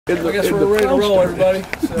I guess we're ready to roll, everybody.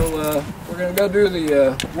 So we're going to go do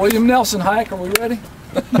the William Nelson hike. Are we ready?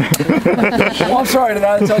 Oh, I'm sorry, did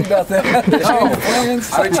I tell you about that? Oh,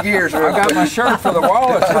 switch gears. I got my shirt for the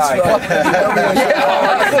Wallace hike.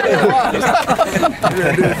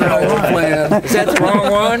 Is that the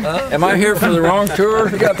wrong one? Am I here for the wrong tour?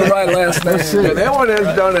 You got the right last name. Yeah, that one is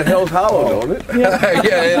done at Hills Hollow, don't it? Yeah,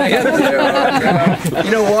 it is.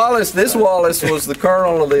 You know, Wallace, this Wallace was the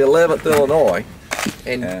colonel of the 11th Illinois.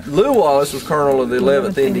 And Lew Wallace was colonel of the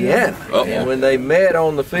 11th Indiana. And when they met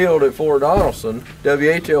on the field at Fort Donelson,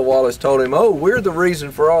 W.H.L. Wallace told him, "Oh, we're the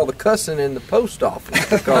reason for all the cussing in the post office,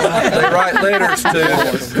 because they write letters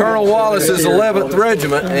to Colonel Wallace's 11th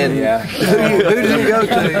Regiment." And who did he go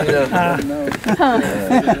to?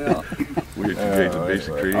 All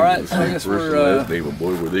right, so I guess we're going to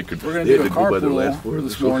do a carpool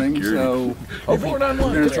this morning. So we're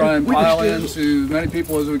going to try and pile in to as many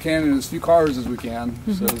people as we can and as few cars as we can.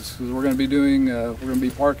 So we're going to be doing, we're going to be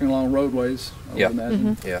parking along roadways, I would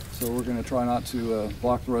imagine. So we're going to try not to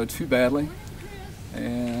block the road too badly.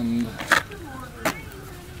 And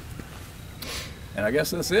I guess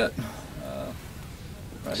that's it.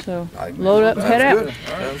 Right. So load up, head out.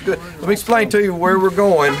 Sounds good. Let me explain to you where we're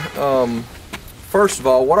going. First of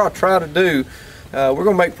all, what I'll try to do, we're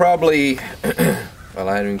going to make probably, well,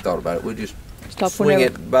 I hadn't even thought about it. We'll just swing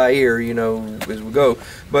it by ear, you know, as we go.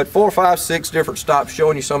 But 4, 5, 6 different stops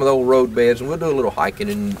showing you some of the old road beds, and we'll do a little hiking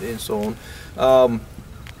and so on.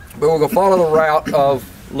 But we're going to follow the route of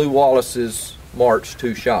Lew Wallace's march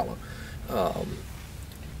to Shiloh.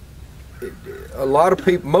 A lot of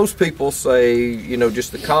people, most people say, you know,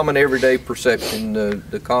 just the common everyday perception,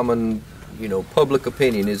 the common, you know, public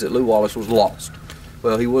opinion is that Lew Wallace was lost.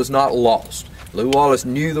 Well, he was not lost. Lew Wallace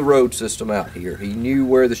knew the road system out here. He knew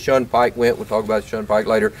where the Shunpike went. We'll talk about the Shunpike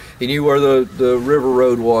later. He knew where the river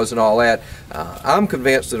road was and all that. I'm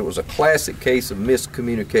convinced that it was a classic case of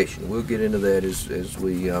miscommunication. We'll get into that as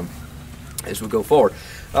we go forward.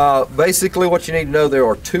 Basically, what you need to know, there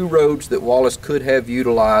are 2 roads that Wallace could have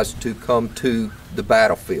utilized to come to the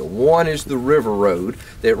battlefield. One is the river road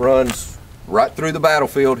that runs right through the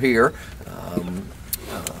battlefield here,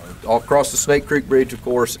 all across the Snake Creek Bridge, of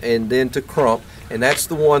course, and then to Crump, and that's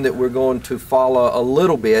the one that we're going to follow a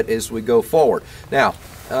little bit as we go forward. Now,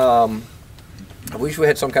 I wish we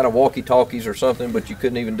had some kind of walkie-talkies or something, but you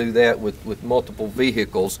couldn't even do that with multiple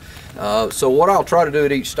vehicles. So what I'll try to do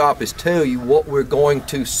at each stop is tell you what we're going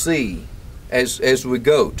to see as we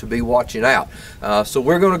go, to be watching out. So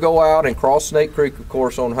we're going to go out and cross Snake Creek, of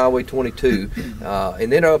course, on Highway 22,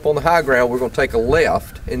 and then up on the high ground we're going to take a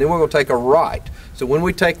left, and then we're going to take a right. So when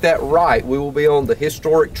we take that right, we will be on the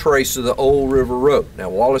historic trace of the old river road. Now,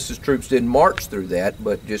 Wallace's troops didn't march through that,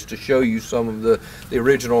 but just to show you some of the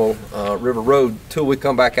original river road till we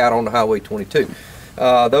come back out on the Highway 22.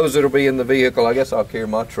 Those that will be in the vehicle, I guess I'll carry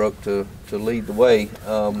my truck to lead the way.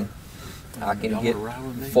 I can get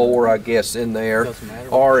 4, I guess, in there,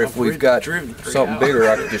 or if we've got something bigger,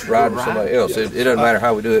 I can just ride with somebody else. It doesn't matter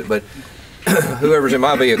how we do it, but whoever's in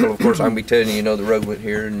my vehicle, of course, I can be telling you, you know, the road went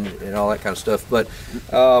here and all that kind of stuff. But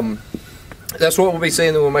that's what we'll be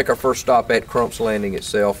seeing. Then we'll make our first stop at Crump's Landing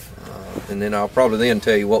itself, and then I'll probably then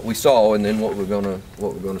tell you what we saw and then what we're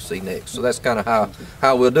gonna see next. So that's kind of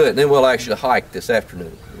how we'll do it. And then we'll actually hike this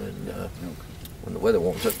afternoon when the weather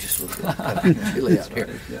warms up just a little bit. Kind of chilly out here.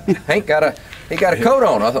 Hank got a coat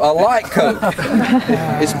on, a light coat.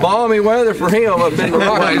 It's balmy weather for him up in the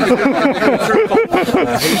Rockies.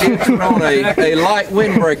 He did put on a light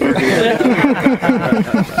windbreaker here.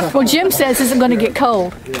 Well, Jim says it's going to get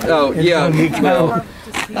cold. Oh yeah. Well,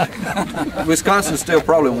 Wisconsin's still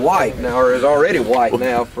probably white now, or is already white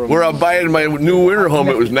now. From where I'm buying my new winter home,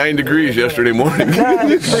 it was 9 degrees yesterday morning. 9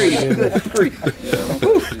 degrees. Good grief.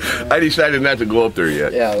 I decided not to go up there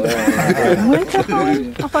yet. Yeah. Well,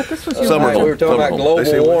 I thought this was your summer. We were talking about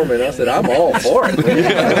global warming. I said I'm all for it.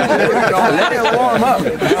 Let it warm up.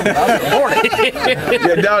 I'm for it.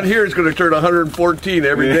 Yeah, down here it's going to turn 114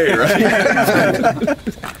 every day, right?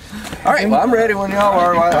 All right, well, I'm ready when y'all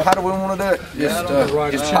are. How do we want to do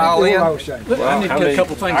it? Just pile in. I need to get a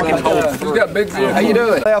couple things I can hold. Who's got big vehicles? How you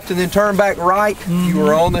doing? Left and then turn back right. You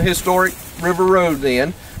were on the historic river road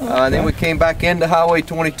then. And then we came back into Highway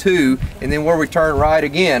 22, and then where we turned right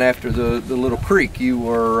again after the little creek, you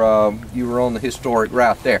were on the historic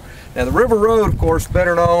route there. Now the river road, of course,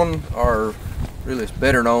 better known, or really it's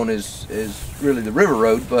better known as really the river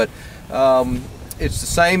road, but it's the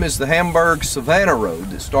same as the Hamburg-Savannah road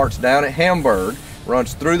that starts down at Hamburg,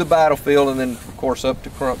 runs through the battlefield, and then of course up to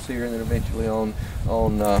Crump's here, and then eventually on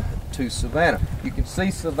to into Savannah. You can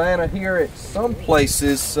see Savannah here at some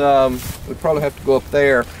places. We probably have to go up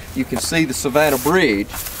there. You can see the Savannah Bridge,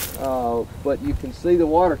 but you can see the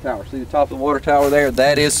water tower. See the top of the water tower there?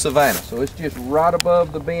 That is Savannah. So it's just right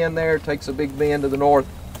above the bend there. It takes a big bend to the north,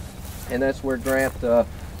 and that's where Grant's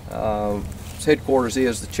headquarters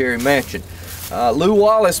is, the Cherry Mansion. Lew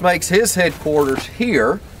Wallace makes his headquarters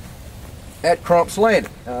here at Crump's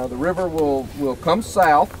Landing. The river will come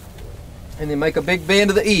south and then make a big bend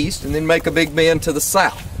to the east and then make a big bend to the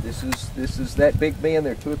south. This is that big bend.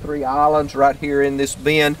 There are 2 or 3 islands right here in this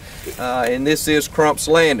bend, and this is Crump's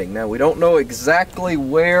Landing. Now we don't know exactly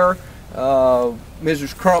where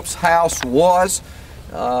Mrs. Crump's house was,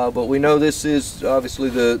 but we know this is obviously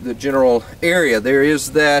the general area. There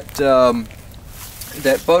is that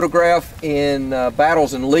that photograph in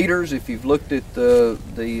Battles and Leaders, if you've looked at the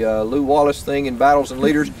Lew Wallace thing in Battles and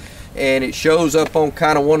Leaders, and it shows up on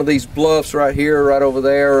kind of one of these bluffs right here, right over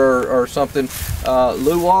there, or something.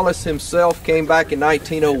 Lew Wallace himself came back in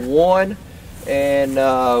 1901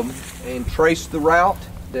 and traced the route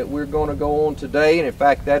that we're going to go on today, and in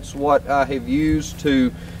fact that's what I have used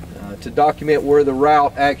to document where the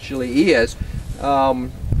route actually is.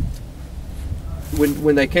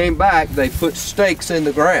 When they came back, they put stakes in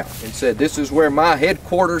the ground and said, this is where my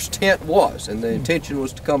headquarters tent was. And the intention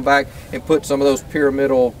was to come back and put some of those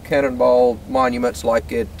pyramidal cannonball monuments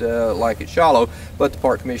like at Shiloh, but the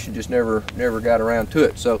Park Commission just never got around to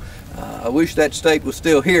it. So I wish that stake was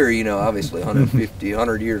still here. You know, obviously 150,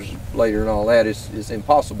 100 years later and all that is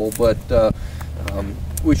impossible, but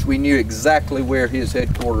wish we knew exactly where his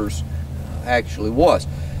headquarters actually was.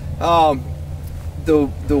 The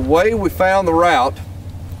way we found the route,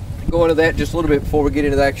 go into that just a little bit before we get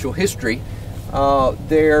into the actual history.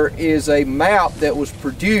 There is a map that was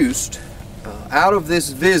produced out of this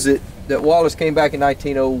visit that Wallace came back in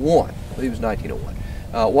 1901. I believe it was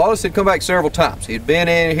 1901. Wallace had come back several times. He had been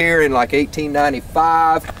in here in like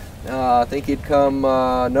 1895. I think he'd come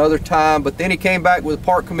another time, but then he came back with the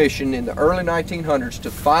Park Commission in the early 1900s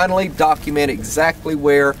to finally document exactly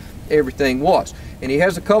where everything was. And he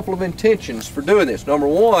has a couple of intentions for doing this. Number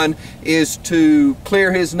one is to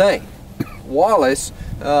clear his name. Wallace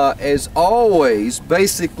is always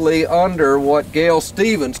basically under what Gale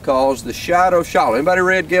Stevens calls the shadow of Shiloh. Anybody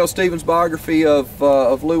read Gale Stevens' biography of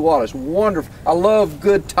Lew Wallace? Wonderful. I love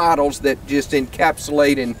good titles that just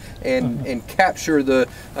encapsulate and capture the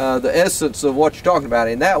essence of what you're talking about,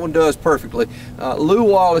 and that one does perfectly. Lew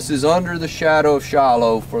Wallace is under the shadow of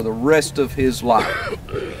Shiloh for the rest of his life.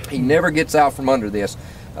 He never gets out from under this.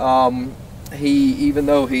 Even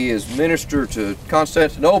though he is minister to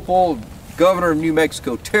Constantinople, governor of New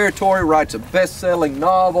Mexico Territory, writes a best-selling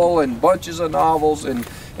novel and bunches of novels and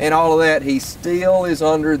all of that, he still is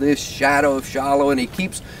under this shadow of Shiloh, and he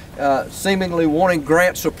keeps seemingly wanting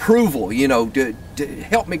Grant's approval. You know,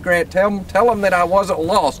 help me, Grant. Tell him that I wasn't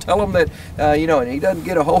lost. Tell him that you know. And he doesn't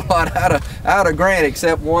get a whole lot out of Grant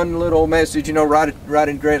except one little message. You know, right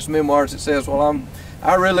in Grant's memoirs, it says, "Well,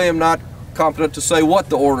 I really am not competent to say what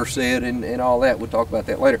the order said," and all that. We'll talk about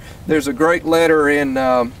that later. There's a great letter in.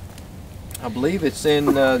 I believe it's in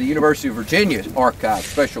the University of Virginia archive,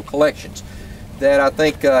 special collections, that I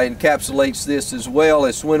think encapsulates this as well.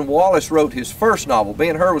 As when Wallace wrote his first novel.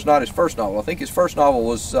 Ben-Hur was not his first novel. I think his first novel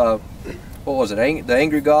was, what was it, The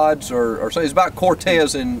Angry Gods, or something. It's about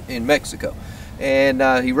Cortez in Mexico. And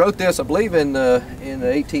he wrote this, I believe, in the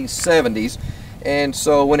 1870s. And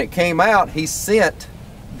so when it came out, he sent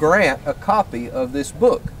Grant a copy of this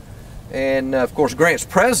book. And of course, Grant's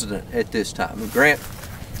president at this time. And Grant,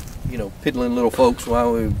 you know, piddling little folks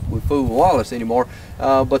while we fool Wallace anymore.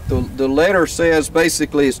 But the letter says,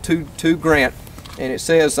 basically, it's to Grant, and it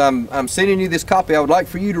says, I'm sending you this copy. I would like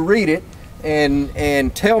for you to read it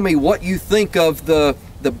and tell me what you think of the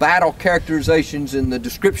battle characterizations and the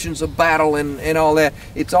descriptions of battle and all that.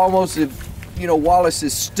 It's almost if, you know, Wallace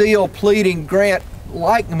is still pleading, Grant,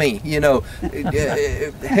 like me, you know,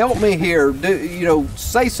 help me here, you know,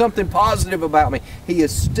 say something positive about me. He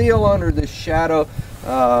is still under the shadow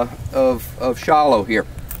of Shiloh here.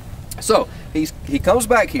 So he comes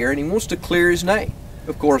back here and he wants to clear his name.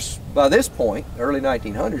 Of course, by this point, early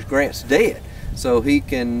 1900s, Grant's dead, so he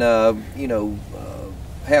can you know,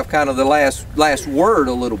 have kind of the last word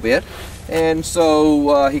a little bit. And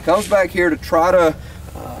so he comes back here to try to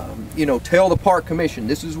you know, tell the Park Commission,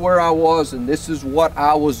 this is where I was and this is what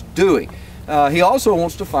I was doing. He also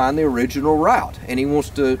wants to find the original route, and he wants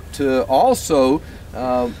to also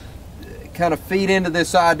kind of feed into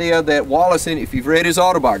this idea that Wallace, if you've read his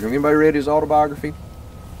autobiography, anybody read his autobiography?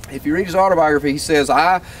 If you read his autobiography, he says,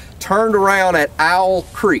 I turned around at Owl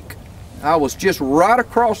Creek. I was just right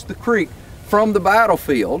across the creek from the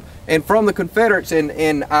battlefield and from the Confederates,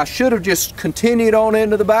 and I should have just continued on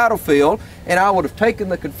into the battlefield, and I would have taken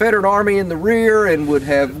the Confederate army in the rear and would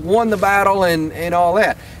have won the battle and all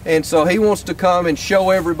that. And so he wants to come and show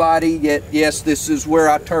everybody that, yes, this is where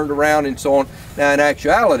I turned around and so on. Now, in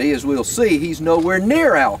actuality, as we'll see, he's nowhere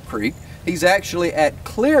near Owl Creek. He's actually at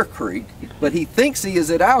Clear Creek, but he thinks he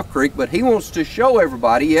is at Owl Creek, but he wants to show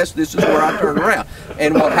everybody, yes, this is where I turned around.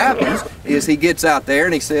 And what happens is he gets out there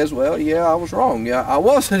and he says, well, yeah, I was wrong. Yeah, I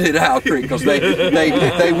wasn't at Owl Creek, because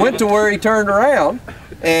they went to where he turned around,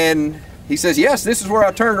 and he says, yes, this is where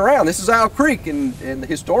I turned around. This is Owl Creek. And the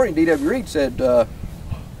historian, D.W. Reed, said,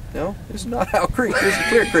 no, this is not Owl Creek. This is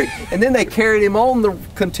Clear Creek. And then they carried him on the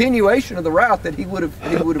continuation of the route that he would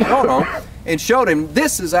have gone on, and showed him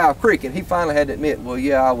this is Owl Creek. And he finally had to admit, well,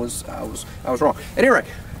 yeah, I was wrong. At any rate,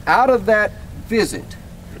 out of that visit,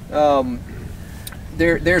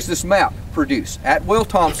 there's this map produced. Atwell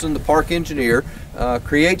Thompson, the park engineer,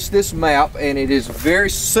 creates this map, and it is very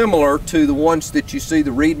similar to the ones that you see,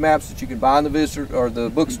 the Reed maps that you can buy in the visitor or the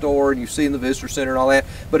bookstore, and you see in the visitor center and all that.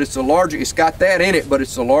 But it's a larger, it's got that in it, but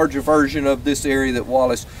it's a larger version of this area that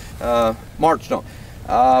Wallace marched on.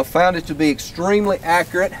 Found it to be extremely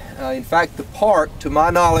accurate. In fact, the park, to my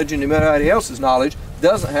knowledge and anybody else's knowledge,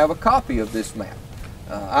 doesn't have a copy of this map.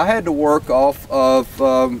 I had to work off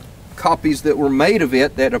of copies that were made of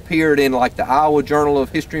it that appeared in like the Iowa Journal of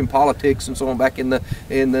History and Politics and so on back in the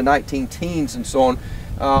 19-teens and so on.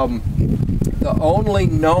 The only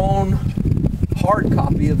known hard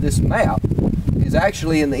copy of this map is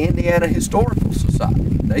actually in the Indiana Historical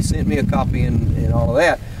Society. They sent me a copy and all of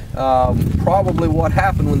that. Probably what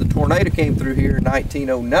happened when the tornado came through here in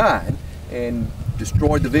 1909 and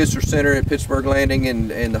destroyed the visitor center at Pittsburgh Landing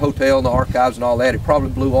and the hotel and the archives and all that. It probably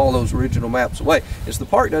blew all those original maps away. It's the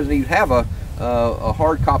park doesn't even have a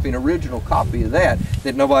hard copy, an original copy of that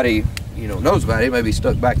nobody knows about. It may be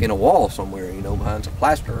stuck back in a wall somewhere, behind some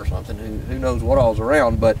plaster or something. Who knows what all's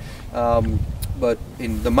around? But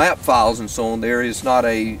in the map files and so on, there is not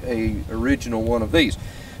a original one of these.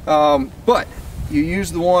 But you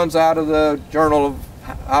use the ones out of the Journal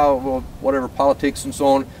of whatever politics and so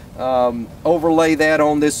on. Overlay that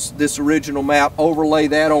on this original map, overlay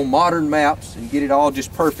that on modern maps, and get it all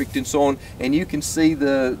just perfect and so on, and you can see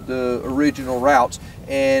the original routes.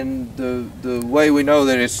 And the way we know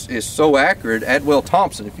that it's so accurate, Atwell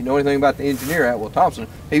Thompson, if you know anything about the engineer Atwell Thompson,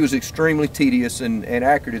 he was extremely tedious and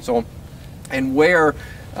accurate and so on. And where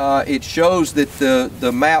it shows that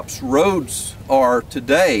the map's roads are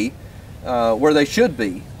today where they should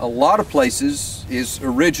be, a lot of places is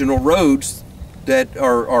original roads that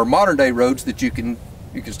are modern day roads that you can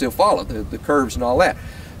still follow, the curves and all that.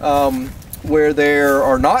 Where there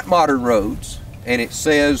are not modern roads, and it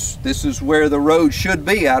says this is where the road should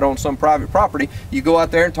be out on some private property, you go out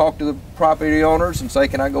there and talk to the property owners and say,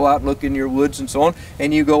 can I go out and look in your woods and so on,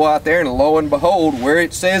 and you go out there and lo and behold, where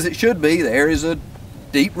it says it should be, there is a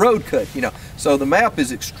deep road cut. So the map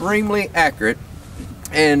is extremely accurate,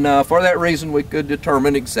 and for that reason we could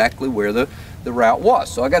determine exactly where the route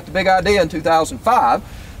was. So I got the big idea in 2005,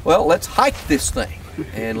 well, let's hike this thing,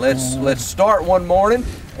 and let's start one morning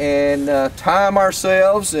and time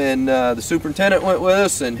ourselves, and the superintendent went with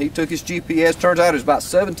us, and he took his GPS. Turns out it was about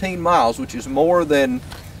 17 miles, which is more than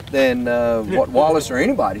what Wallace or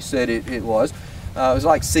anybody said it was. It was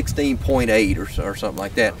like 16.8 or something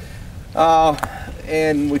like that.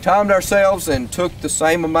 And we timed ourselves and took the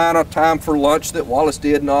same amount of time for lunch that Wallace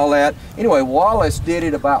did and all that. Anyway, Wallace did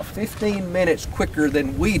it about 15 minutes quicker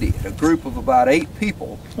than we did, a group of about 8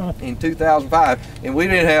 people in 2005. And we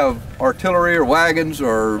didn't have artillery or wagons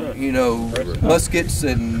or, muskets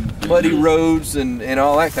and muddy roads and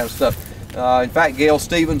all that kind of stuff. In fact, Gail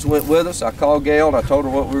Stevens went with us. I called Gail and I told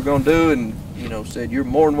her what we were going to do, and, said, you're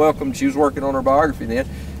more than welcome. She was working on her biography then.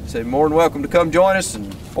 Said, more than welcome to come join us,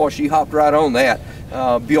 and boy, she hopped right on that.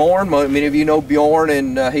 Bjorn, many of you know Bjorn,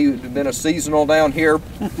 and he's been a seasonal down here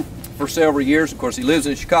for several years. Of course, he lives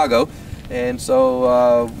in Chicago, and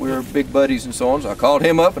so we're big buddies and so on. So I called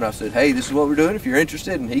him up and I said, hey, this is what we're doing if you're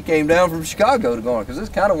interested. And he came down from Chicago to go on, because it's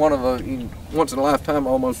kind of one of a once in a lifetime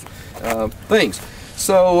almost things.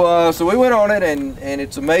 So we went on it, and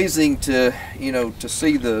it's amazing to to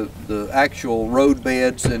see the actual road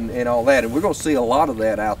beds and all that, and we're going to see a lot of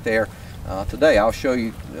that out there today. I'll show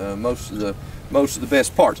you most of the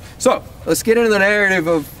best parts. So let's get into the narrative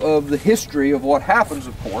of the history of what happens.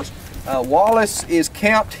 Of course, Wallace is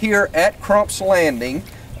camped here at Crump's Landing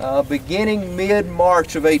beginning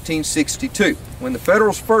mid-March of 1862. When the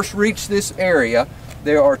Federals first reached this area,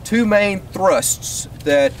 there are 2 main thrusts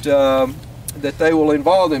that that they will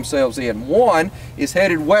involve themselves in. One is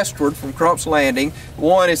headed westward from Crump's Landing.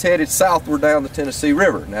 One is headed southward down the Tennessee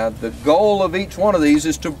River. Now, the goal of each one of these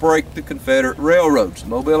is to break the Confederate railroads.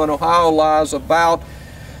 Mobile and Ohio lies about,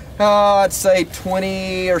 I'd say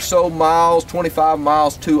 20 or so miles, 25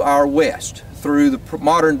 miles to our west through the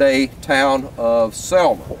modern-day town of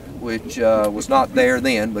Selma, which was not there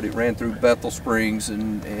then, but it ran through Bethel Springs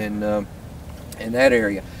and that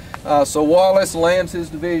area. So Wallace lands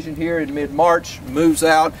his division here in mid-March, moves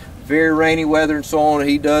out, very rainy weather and so on.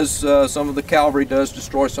 He does, some of the cavalry does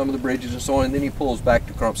destroy some of the bridges and so on, and then he pulls back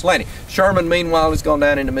to Crump's Landing. Sherman, meanwhile, has gone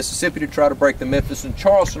down into Mississippi to try to break the Memphis and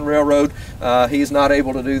Charleston Railroad. He is not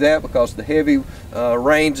able to do that because the heavy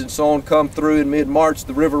rains and so on come through in mid-March.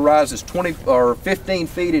 The river rises 15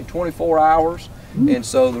 feet in 24 hours, and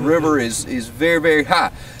so the river is very, very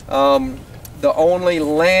high. The only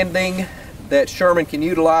landing that Sherman can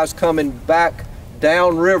utilize coming back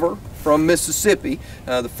downriver from Mississippi,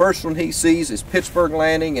 the first one he sees is Pittsburgh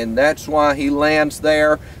Landing, and that's why he lands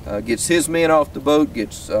there, gets his men off the boat,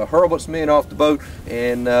 gets Hurlbut's men off the boat,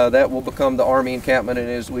 and that will become the Army encampment, and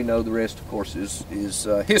as we know, the rest, of course, is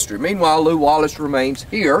history. Meanwhile, Lew Wallace remains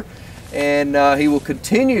here, and he will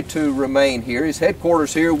continue to remain here. His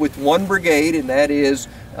headquarters here with one brigade, and that is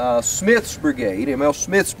Smith's brigade, M.L.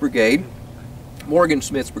 Smith's brigade, Morgan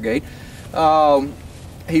Smith's brigade.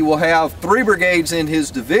 He will have 3 brigades in his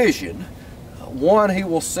division. One he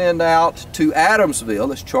will send out to Adamsville.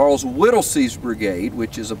 That's Charles Whittlesey's brigade,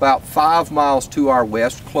 which is about 5 miles to our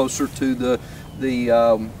west, closer to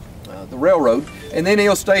the railroad. And then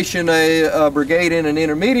he'll station a brigade in an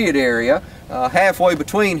intermediate area halfway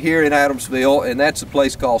between here in Adamsville, and that's a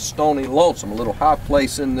place called Stony Lonesome, a little high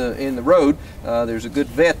place in the road. There's a good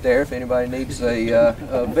vet there. If anybody needs a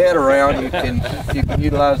vet around, you can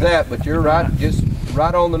utilize that. But you're right, just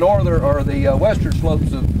right on the northern or the western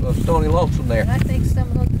slopes of Stony Lonesome there. And I think some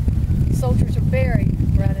of the soldiers are buried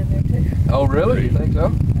right in there too. Oh, really? You think so?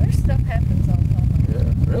 There's stuff happens all the time.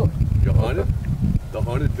 Yeah, really. You haunted? The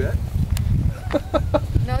haunted vet?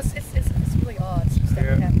 No, it's really odd. Some stuff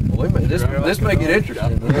happens. Well, this may get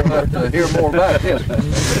interesting. We'll have to hear more about this.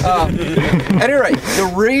 At any rate,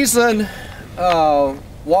 the reason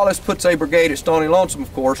Wallace puts a brigade at Stony Lonesome,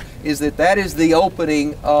 of course, is that is the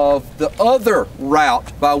opening of the other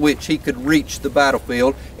route by which he could reach the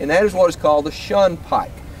battlefield, and that is what is called the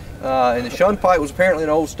Shunpike. And the Shunpike was apparently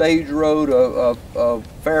an old stage road, a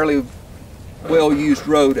fairly well-used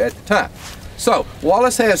road at the time. So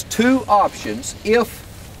Wallace has 2 options if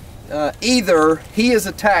either he is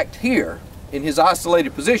attacked here in his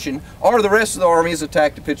isolated position, or the rest of the army is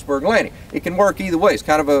attacked at Pittsburgh Landing. It can work either way. It's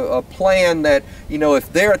kind of a plan that, you know,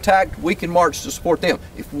 if they're attacked, we can march to support them.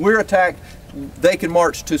 If we're attacked, they can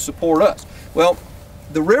march to support us. Well,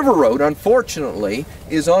 the river road, unfortunately,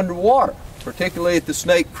 is underwater, particularly at the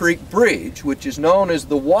Snake Creek Bridge, which is known as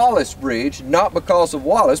the Wallace Bridge, not because of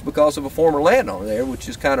Wallace, because of a former landowner there, which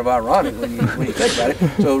is kind of ironic when you think about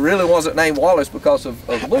it. So it really wasn't named Wallace because of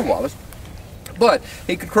Lew Wallace. But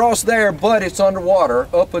he could cross there, but it's underwater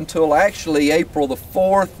up until actually April the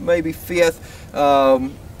 4th, maybe 5th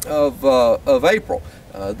of April.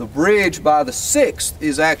 The bridge by the 6th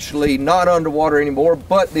is actually not underwater anymore,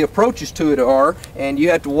 but the approaches to it are, and you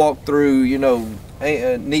have to walk through, you know,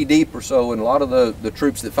 knee deep or so, and a lot of the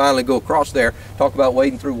troops that finally go across there talk about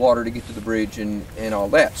wading through water to get to the bridge and all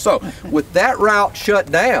that. So with that route shut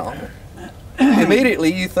down,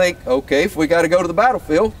 immediately you think, okay, if we got to go to the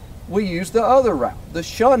battlefield, we use the other route, the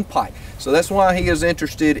Shunpike. So that's why he is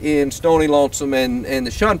interested in Stony Lonesome and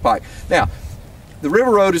the Shunpike. Now, the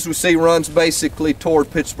river road, as we see, runs basically toward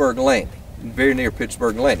Pittsburgh Landing, very near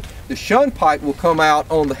Pittsburgh Landing. The Shunpike will come out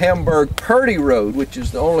on the Hamburg-Purdy Road, which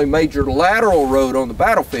is the only major lateral road on the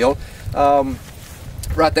battlefield,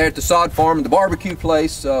 right there at the sod farm and the barbecue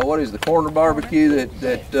place. What is the Corner Barbecue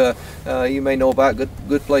that you may know about?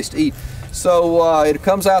 Good place to eat. So it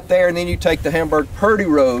comes out there, and then you take the Hamburg-Purdy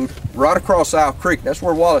Road right across Owl Creek. That's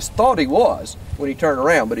where Wallace thought he was when he turned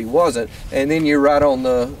around, but he wasn't. And then you're right on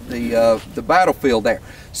the battlefield there.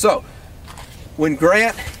 So when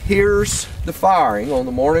Grant hears the firing on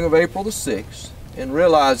the morning of April the 6th and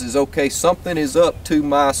realizes, okay, something is up to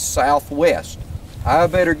my southwest, I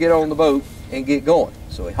better get on the boat and get going.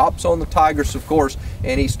 So he hops on the Tigris, of course,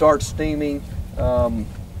 and he starts steaming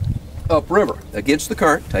upriver against the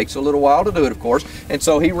current. Takes a little while to do it, of course, and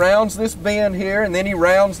so he rounds this bend here, and then he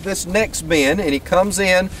rounds this next bend, and he comes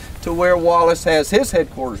in to where Wallace has his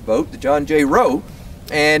headquarters boat, the John J. Roe,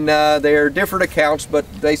 and there are different accounts, but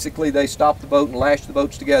basically they stop the boat and lash the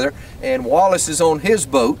boats together, and Wallace is on his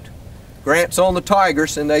boat, Grant's on the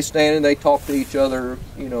Tigris, and they stand and they talk to each other,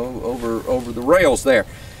 you know, over the rails there.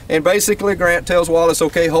 And basically Grant tells Wallace,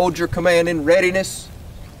 okay, hold your command in readiness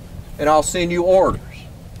and I'll send you orders.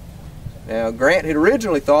 Now Grant had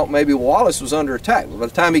originally thought maybe Wallace was under attack, but by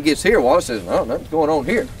the time he gets here, Wallace says, no, nothing's going on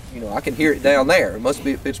here. You know, I can hear it down there. It must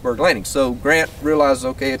be at Pittsburgh Landing. So Grant realizes,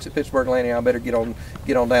 okay, it's at Pittsburgh Landing, I better get on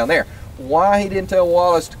down there. Why he didn't tell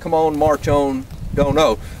Wallace to come on, march on, don't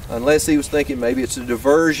know. Unless he was thinking maybe it's a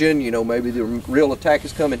diversion, you know, maybe the real attack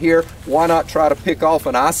is coming here. Why not try to pick off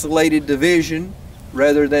an isolated division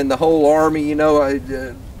rather than the whole army, you know,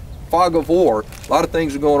 fog of war. A lot of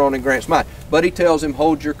things are going on in Grant's mind. But he tells him,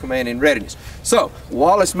 hold your command in readiness. So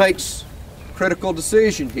Wallace makes a critical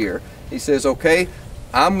decision here. He says, okay,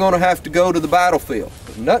 I'm going to have to go to the battlefield.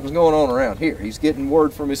 Nothing's going on around here. He's getting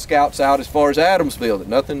word from his scouts out as far as Adamsville that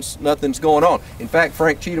nothing's going on. In fact,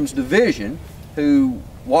 Frank Cheatham's division, who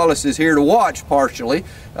Wallace is here to watch partially,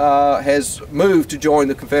 has moved to join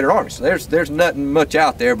the Confederate Army. So there's nothing much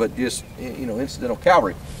out there but just, you know, incidental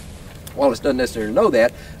cavalry. Wallace doesn't necessarily know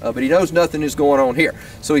that, but he knows nothing is going on here.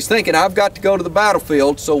 So he's thinking, I've got to go to the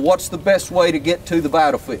battlefield, so what's the best way to get to the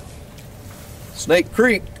battlefield? Snake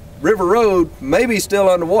Creek River Road may be still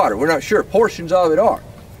underwater. We're not sure. Portions of it are.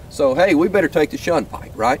 So, hey, we better take the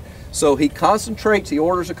Shunpike, right? So he concentrates, he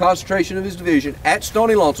orders a concentration of his division at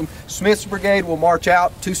Stony Lonesome. Smith's brigade will march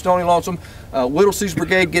out to Stony Lonesome. Whittlesey's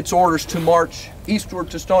brigade gets orders to march eastward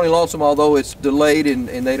to Stony Lonesome, although it's delayed and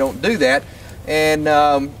they don't do that. And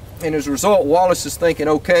as a result, Wallace is thinking,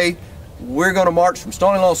 okay, we're going to march from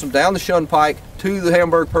Stony Lonesome down the Shunpike to the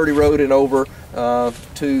Hamburg-Purdy Road and over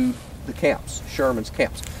to the camps, Sherman's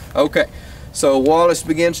camps. Okay, so Wallace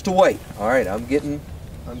begins to wait. All right, I'm getting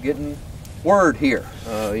word here.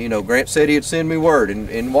 You know, Grant said he'd send me word.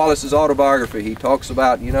 In Wallace's autobiography, he talks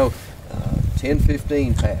about, you know,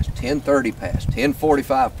 10:15 passed, 10:30 passed,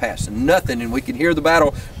 10:45 passed, and nothing, and we can hear the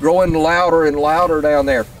battle growing louder and louder down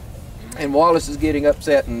there. And Wallace is getting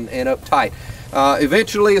upset and uptight.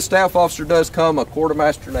 Eventually, a staff officer does come, a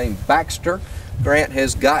quartermaster named Baxter. Grant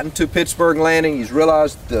has gotten to Pittsburgh Landing. He's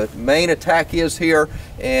realized the main attack is here,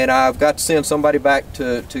 and I've got to send somebody back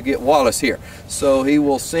to get Wallace here. So he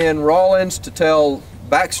will send Rawlins to tell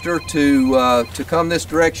Baxter to come this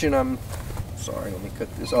direction. I'm sorry, let me cut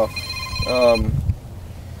this off. I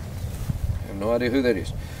have no idea who that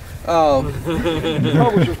is.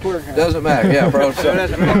 Doesn't matter, yeah, bro. Hey,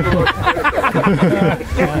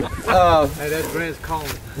 that's Grant's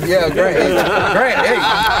calling. Yeah, Grant, hey,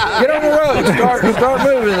 get on the road, start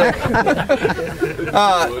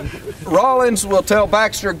moving. Rawlins will tell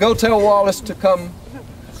Baxter, go tell Wallace to come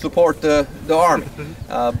support the army.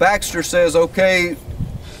 Baxter says, okay,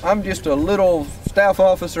 I'm just a little staff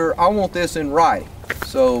officer, I want this in writing.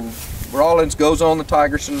 So Rawlins goes on the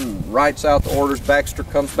Tigerson, writes out the orders. Baxter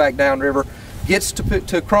comes back downriver, gets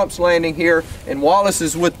to Crump's Landing here, and Wallace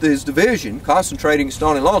is with his division concentrating at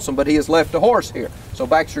Stony Lonesome, but he has left a horse here. So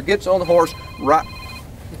Baxter gets on the horse, right,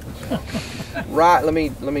 let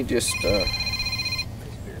me just, I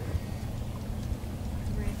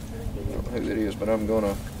don't know who that is, but I'm going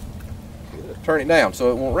to turn it down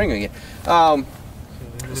so it won't ring again.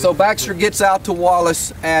 So Baxter gets out to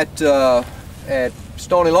Wallace at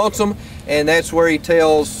Stony Lonesome, and that's where he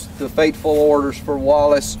tells the fateful orders for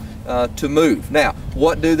Wallace to move. Now,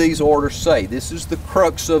 what do these orders say? This is the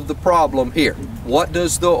crux of the problem here. What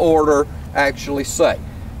does the order actually say?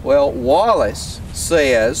 Well, Wallace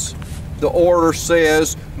says, the order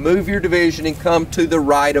says, move your division and come to the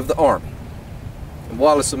right of the army. And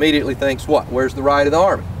Wallace immediately thinks, what? Where's the right of the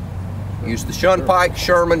army? Use the Shunpike,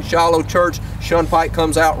 Sherman, Shiloh Church. Shunpike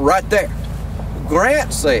comes out right there.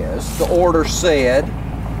 Grant says the order said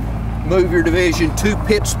move your division to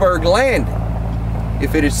Pittsburgh Landing.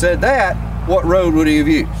 If it had said that, what road would he have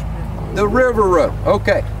used? The river road.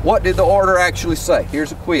 Okay, what did the order actually say?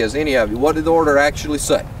 Here's a quiz, any of you. What did the order actually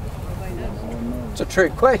say? It's a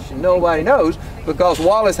trick question. Nobody knows, because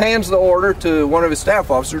Wallace hands the order to one of his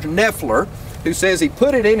staff officers, Neffler, who says he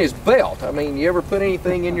put it in his belt. I mean, you ever put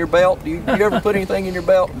anything in your belt? Do you ever put anything in your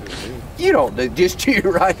belt? You don't do, just you,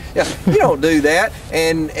 right? Yeah, you don't do that.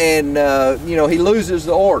 And you know, he loses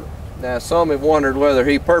the order. Now, some have wondered whether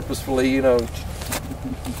he purposefully, you know,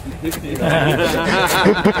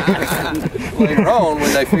 later on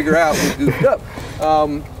when they figure out we goofed up.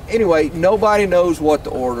 Anyway, nobody knows what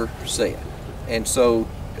the order said. And so,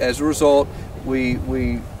 as a result, we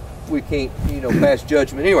can't, you know, pass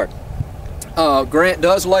judgment anywhere. Grant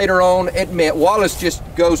does later on admit, Wallace just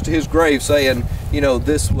goes to his grave saying, you know,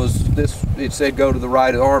 it said go to the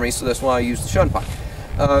right of the army, so that's why I used the Shunpike.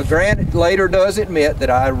 Grant later does admit that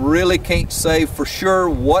I really can't say for sure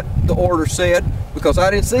what the order said, because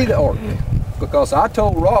I didn't see the order. Because I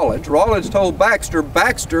told Rawlins, Rawlins told Baxter,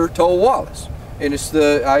 Baxter told Wallace.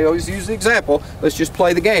 And I always use the example, let's just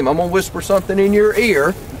play the game. I'm going to whisper something in your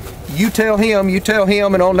ear. You tell him,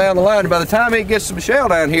 and on down the line. And by the time it gets to Michelle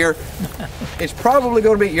down here, it's probably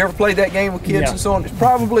going to be, you ever played that game with kids and so on? It's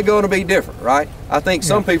probably going to be different, right? I think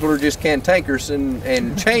some people are just cantankerous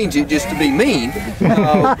and change it just to be mean.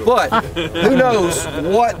 But who knows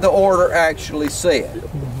what the order actually said.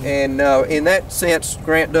 And in that sense,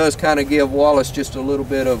 Grant does kind of give Wallace just a little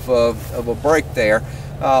bit of a break there.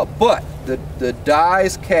 But the die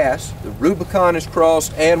is cast, the Rubicon is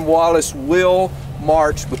crossed, and Wallace will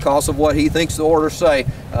march because of what he thinks the orders say.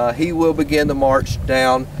 He will begin the march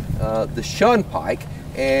down the Shunpike.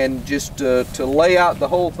 And just to lay out the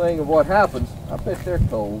whole thing of what happens, I bet they're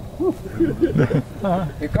cold.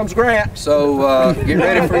 Here comes Grant, so get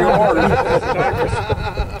ready for your orders.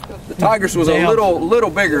 The Tigris was a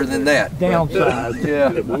little bigger than that. Downside. Yeah.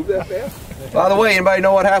 By the way, anybody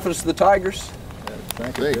know what happens to the Tigris?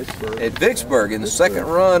 At Vicksburg, in the second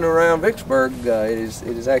run around Vicksburg, it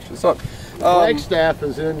is actually something. Flagstaff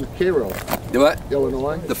is in Cairo. What?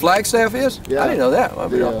 Illinois. The Flagstaff is? Yeah. I didn't know that.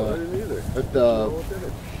 At the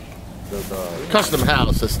Custom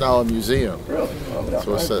House, it's now a museum. Really?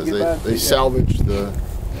 So it says they salvaged the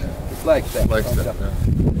Flagstaff.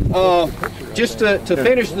 Yeah. Just to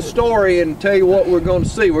finish the story and tell you what we're going to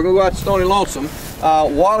see, we're going to go out to Stony Lonesome.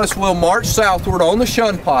 Wallace will march southward on the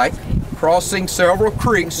Shunpike, crossing several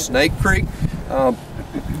creeks, Snake Creek,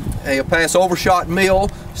 he'll pass Overshot Mill,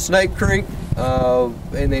 Snake Creek, and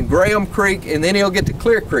then Graham Creek, and then he'll get to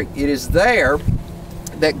Clear Creek. It is there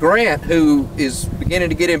that Grant, who is beginning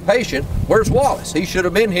to get impatient, where's Wallace? He should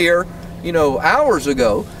have been here, hours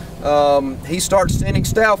ago. He starts sending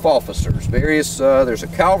staff officers. There's a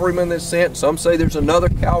cavalryman that's sent. Some say there's another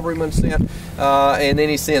cavalryman sent. And then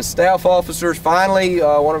he sends staff officers. Finally,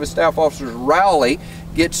 one of his staff officers, Rowley,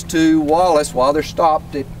 gets to Wallace while they're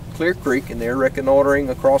stopped at Clear Creek, and they're reconnoitering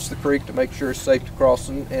across the creek to make sure it's safe to cross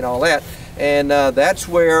and all that. And that's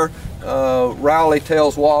where Rowley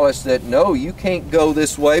tells Wallace that no, you can't go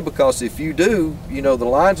this way, because if you do, the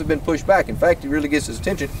lines have been pushed back. In fact, he really gets his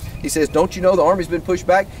attention. He says, don't you know the army's been pushed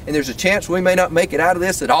back, and there's a chance we may not make it out of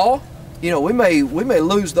this at all? We may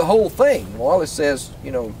lose the whole thing. Wallace says,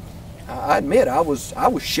 I admit I was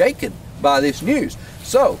shaken by this news.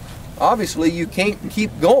 So obviously you can't keep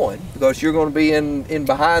going, because you're going to be in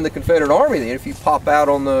behind the Confederate Army then if you pop out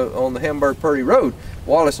on the Hamburg-Purdy Road.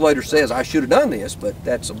 Wallace later says, I should have done this, but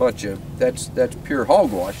that's that's pure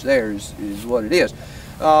hogwash there is what it is.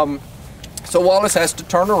 So Wallace has to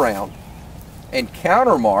turn around and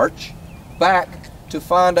countermarch back to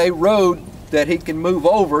find a road that he can move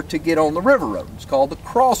over to get on the river road. It's called the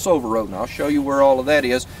crossover road, and I'll show you where all of that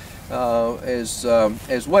is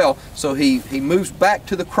as well. So he moves back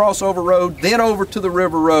to the crossover road, then over to the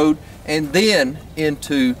river road, and then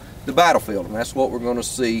into the battlefield, and that's what we're going to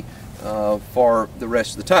see for the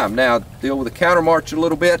rest of the time. Now, deal with the countermarch a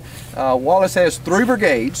little bit. Wallace has 3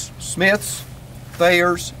 brigades: Smith's,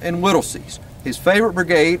 Thayer's, and Whittlesey's. His favorite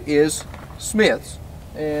brigade is Smith's,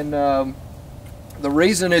 and the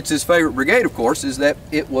reason it's his favorite brigade, of course, is that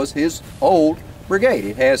it was his old brigade.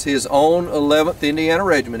 It has his own 11th Indiana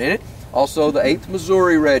Regiment in it, also the 8th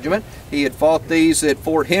Missouri Regiment. He had fought these at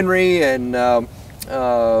Fort Henry and later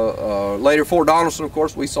Fort Donelson. Of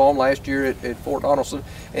course, we saw him last year at Fort Donelson,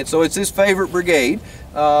 and so it's his favorite brigade.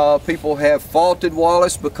 People have faulted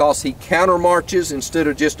Wallace because he countermarches instead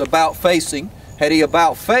of just about facing. Had he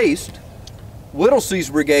about faced, Whittlesey's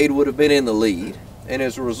brigade would have been in the lead, and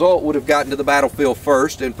as a result would have gotten to the battlefield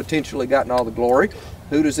first and potentially gotten all the glory.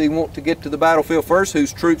 Who does he want to get to the battlefield first?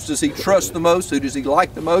 Whose troops does he trust the most? Who does he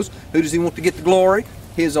like the most? Who does he want to get the glory?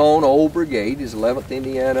 His own old brigade, his 11th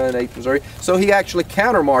Indiana and 8th Missouri. So he actually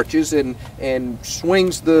countermarches and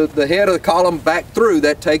swings the head of the column back through.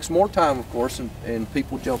 That takes more time, of course, and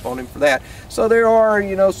people jump on him for that. So there are,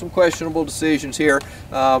 some questionable decisions here.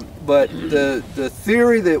 But the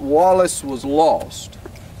theory that Wallace was lost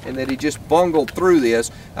and that he just bungled through this,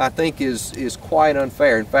 I think is quite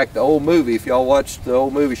unfair. In fact, the old movie, if y'all watched the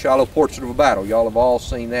old movie Shiloh Portrait of a Battle, y'all have all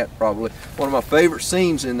seen that probably. One of my favorite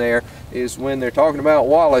scenes in there is when they're talking about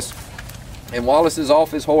Wallace, and Wallace is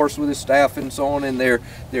off his horse with his staff and so on, and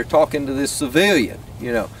they're talking to this civilian,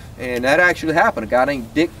 and that actually happened. A guy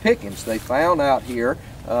named Dick Pickens, they found out here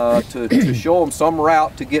to show them some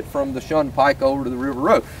route to get from the Shunpike over to the river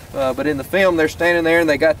road. But in the film, they're standing there and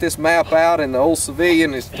they got this map out, and the old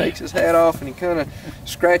civilian takes his hat off and he kind of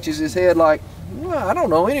scratches his head like, well, I don't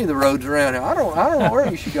know any of the roads around here. I don't know where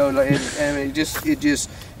you should go. And it just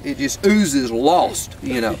oozes lost,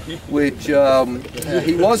 which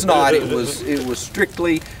he was not. It was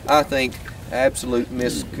strictly, I think, absolute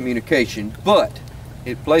miscommunication. But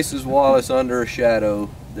It places Wallace under a shadow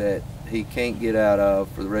that he can't get out of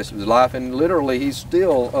for the rest of his life, and literally he's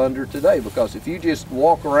still under today, because if you just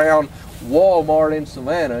walk around Walmart in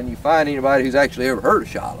Savannah and you find anybody who's actually ever heard of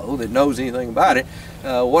Shiloh that knows anything about it,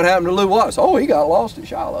 what happened to Lew Wallace? Oh, he got lost at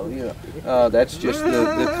Shiloh. You know, that's just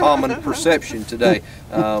the common perception today,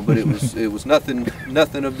 but it was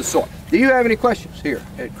nothing of the sort. Do you have any questions here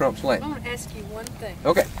at Crump's Landing? I want to ask you one thing.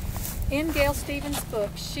 Okay. In Gail Stevens' book,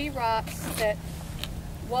 she writes that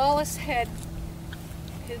Wallace had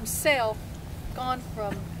himself gone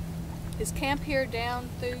from his camp here down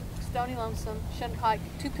through Stony Lonesome, Shunt Pike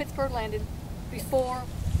to Pittsburgh Landing before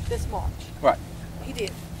this march. Right. He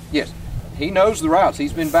did. Yes. He knows the routes.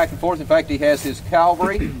 He's been back and forth. In fact, he has his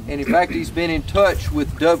cavalry, and in fact, he's been in touch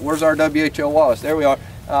with, where's our W.H.L. Wallace? There we are.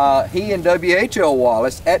 He and W.H.L.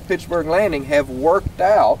 Wallace at Pittsburgh Landing have worked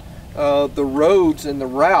out the roads and the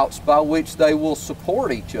routes by which they will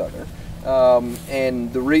support each other.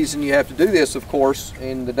 And the reason you have to do this, of course,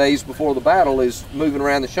 in the days before the battle is moving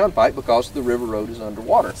around the Shunpike, because the river road is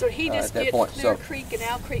underwater. So he just gets Clear Creek and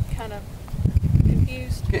Owl Creek kind of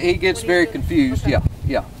confused? He gets very confused, okay.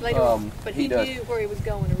 Yeah. Later on, but he knew where he was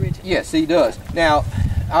going originally. Yes, he does. Now,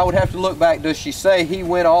 I would have to look back. Does she say he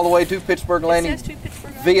went all the way to Pittsburgh Landing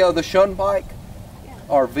via the Shunpike,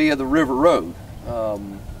 or via the river road?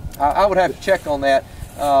 I would have to check on that.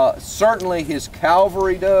 Certainly his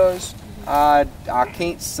cavalry does. I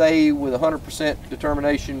can't say with 100%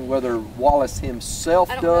 determination whether Wallace himself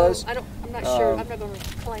does. I'm not sure. I'm not going to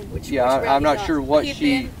claim which. Yeah, I'm not sure what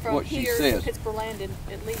she To says. Pittsburgh Landing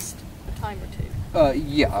at least a time or two.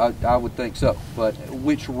 Yeah, I would think so. But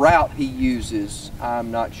which route he uses,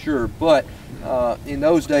 I'm not sure. But in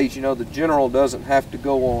those days, you know, the general doesn't have to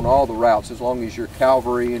go on all the routes, as long as your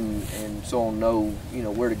cavalry and so on know, you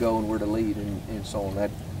know, where to go and where to lead and so on.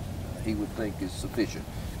 That he would think is sufficient.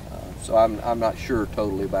 So I'm not sure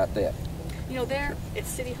totally about that. You know, there at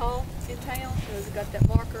City Hall in town, it's got that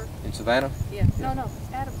marker. In Savannah? Yeah. No,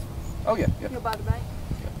 Adams. Oh yeah. You know, by the bank.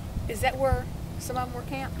 Yeah. Is that where some of them were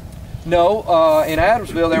camped? No, in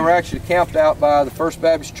Adamsville they were actually camped out by the First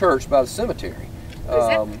Baptist Church by the cemetery.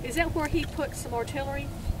 Is that where he put some artillery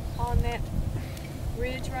on that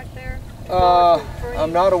ridge right there?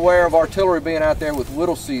 I'm not aware of artillery being out there with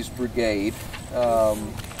Whittlesey's brigade.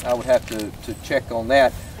 I would have to check on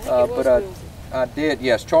that. But I did,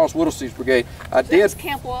 yes, Charles Whittlesey's brigade. That's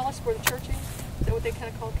Camp Wallace, where the church is? Is that what they kind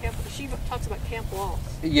of call Camp? She talks about Camp Wallace.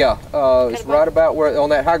 Yeah, it's right about where, on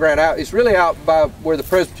that high ground out. It's really out by where the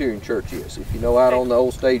Presbyterian Church is, if you know, out on the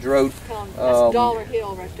old stage road. That's Dollar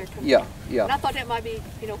Hill right there. Yeah. And I thought that might be,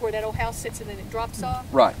 you know, where that old house sits and then it drops off.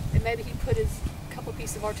 Right. And maybe he put his couple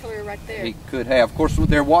pieces of artillery right there. He could have. Of course,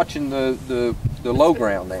 they're watching the low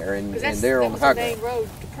ground there, and they're on the high ground. That was the main road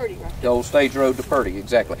to Purdy right there. The old stage road to Purdy,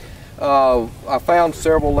 exactly. I found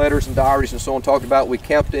several letters and diaries and so on talking about we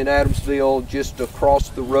camped in Adamsville just across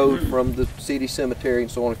the road from the city cemetery and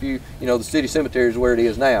so on. If you know, the city cemetery is where it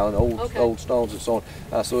is now, and old stones and so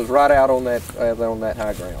on. So it's right out on that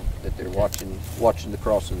high ground that they're watching the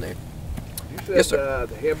crossing there. You said yes, sir.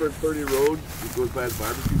 The Hamburg-Purdy Road that goes by the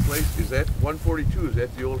barbecue place, is that 142? Is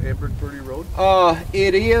that the old Hamburg-Purdy Road?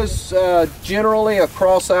 It is generally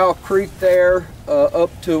across Owl Creek there, up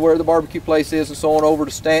to where the barbecue place is and so on, over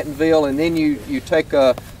to Stantonville, and then you take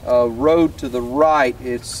a road to the right.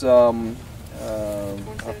 It's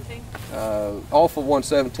 117? Off of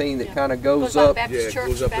 117 that kind of goes up. It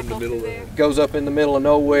goes up in the middle there. Goes up in the middle of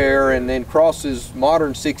nowhere and then crosses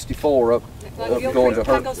modern 64 up going to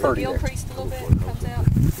Purdy there. Priest a little bit, comes out?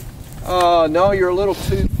 No, you're a little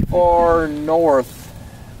too far north.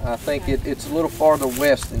 I think it's a little farther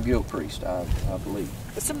west than Gilchrist, I believe.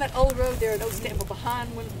 But some of that old road there, those that were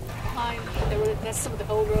behind, that's some of the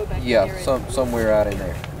old road back there. Yeah, somewhere out in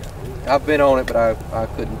there. I've been on it, but I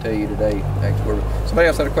couldn't tell you today actually. Somebody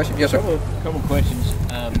else had a question? Yes, sir. A couple questions.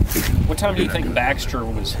 What time do you think Baxter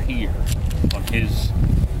was here on his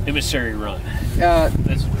emissary run?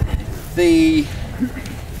 The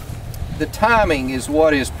timing is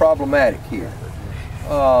what is problematic here.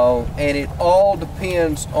 And it all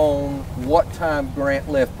depends on what time Grant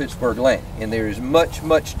left Pittsburgh Landing, and there is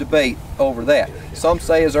much debate over that. Some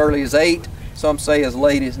say as early as 8, some say as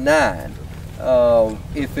late as 9.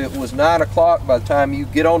 If it was 9 o'clock, by the time you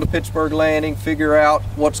get on to Pittsburgh Landing, figure out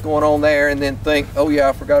what's going on there, and then think, oh yeah,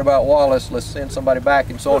 I forgot about Wallace, let's send somebody back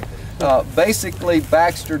and so on. Basically,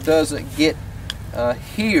 Baxter doesn't get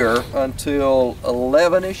here until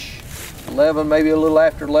 11-ish. 11, maybe a little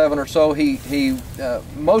after 11 or so.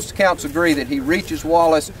 Most accounts agree that he reaches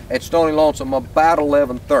Wallace at Stony Lonesome about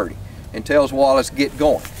 11:30 and tells Wallace get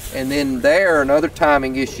going. And then there, another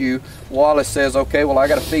timing issue, Wallace says, okay, well, I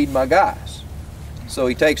got to feed my guys. So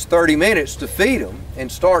he takes 30 minutes to feed them and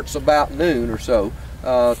starts about noon or so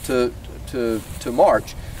to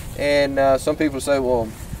march. And some people say, well,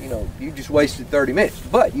 you know, you just wasted 30 minutes,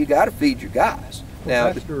 but you got to feed your guys.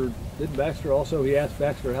 Well, now, didn't Baxter also, he asked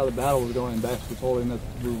Baxter how the battle was going, and Baxter told him that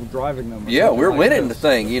we were driving them. Yeah, we're winning the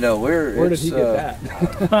thing, you know. Where did he get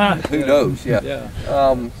that? Who knows, yeah.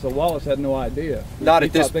 So Wallace had no idea. Not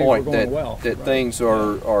at this point that things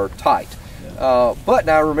are tight. Yeah. But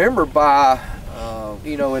now remember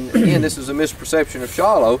you know, and again, this is a misperception of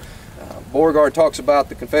Shiloh. Beauregard talks about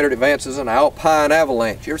the Confederate advance as an alpine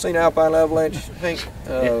avalanche. You ever seen an alpine avalanche, Hank?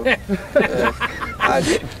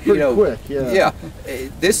 You know, quick, yeah.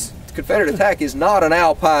 This Confederate attack is not an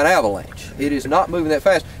alpine avalanche. It is not moving that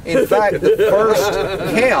fast. In fact, the first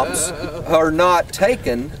camps are not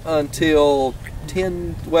taken until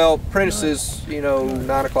Prentice's, you know,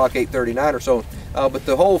 9 o'clock, 8:39 or so. But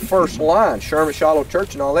the whole first line, Sherman, Shiloh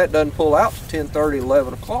Church and all that, doesn't pull out to 10:30,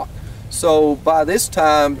 11 o'clock. So by this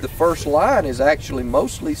time, the first line is actually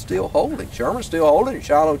mostly still holding. Sherman's still holding at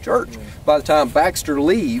Shiloh Church by the time Baxter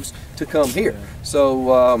leaves to come here.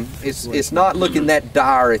 So it's not looking that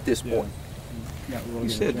dire at this point. You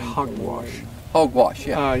said hogwash. Hogwash,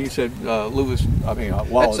 yeah. You said Wallace.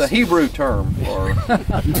 That's a Hebrew term. Or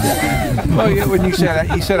well, yeah, when you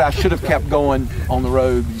said he said I should have kept going on the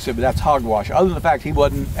road. You said, but that's hogwash. Other than the fact he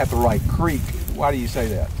wasn't at the right creek, why do you say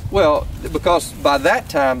that? Well, because by that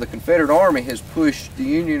time the Confederate Army has pushed the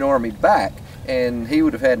Union Army back, and he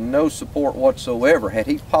would have had no support whatsoever. Had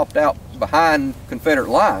he popped out behind Confederate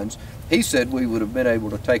lines, he said we would have been able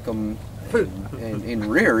to take them in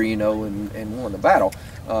rear, you know, and won the battle.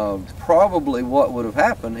 Probably what would have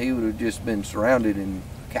happened, he would have just been surrounded and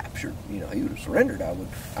captured. You know, he would have surrendered.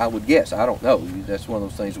 I would guess. I don't know. That's one of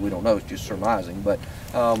those things that we don't know. It's just surmising. But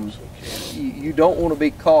you don't want to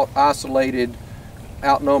be caught isolated,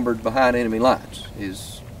 outnumbered behind enemy lines.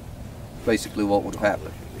 Is basically what would have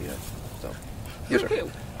happened. You know. So, yes,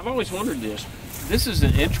 sir. I've always wondered this. This is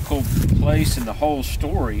an integral place in the whole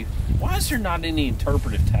story. Why is there not any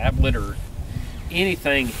interpretive tablet or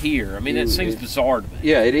anything here? I mean, it seems bizarre to me.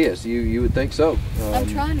 Yeah, it is. You would think so. I'm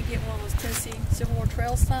trying to get one of those Tennessee Civil War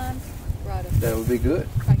Trail signs right up there. That would be good.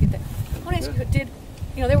 Try to get that. I want to ask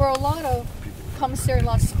you, there were a lot of commissary, a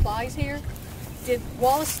lot of supplies here. Did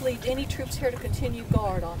Wallace lead any troops here to continue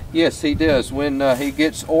guard on it? Yes, he does. When he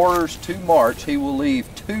gets orders to march, he will leave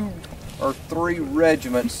 2 or 3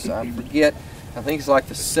 regiments. I forget. I think it's like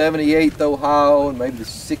the 78th Ohio and maybe the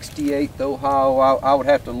 68th Ohio. I would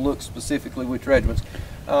have to look specifically which regiments.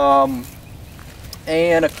 And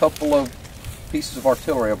a couple of pieces of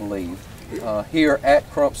artillery, I believe, here at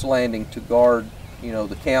Crump's Landing to guard, you know,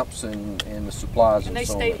 the camps and the supplies and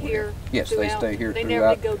so on. And they stayed here? Yes, they stay here throughout. They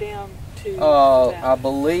never did go down to I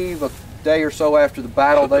believe a day or so after the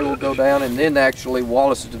battle they will go down, and then actually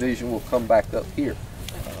Wallace's division will come back up here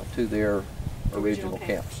to their original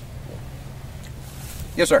camps.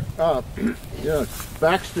 Yes, sir. Yeah,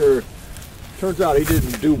 Baxter, turns out he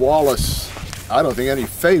didn't do Wallace, I don't think, any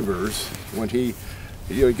favors when he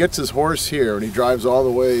gets his horse here and he drives all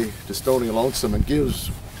the way to Stony Lonesome and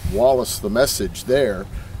gives Wallace the message there.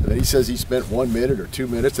 And then he says he spent 1 minute or 2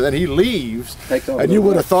 minutes, and then he leaves. And you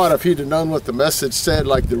would have thought if he'd have known what the message said,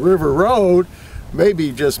 like the River Road,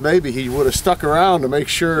 maybe, just maybe, he would have stuck around to make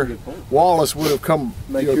sure Wallace would have come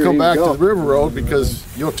back to the River Road, because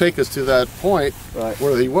you'll take us to that point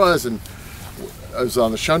where he was, and it was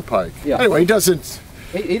on the Shunpike. Yeah. Anyway, he doesn't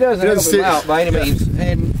help him out by any means.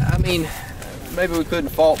 And I mean, maybe we couldn't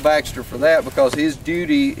fault Baxter for that, because his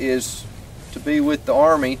duty is to be with the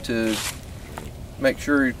Army to make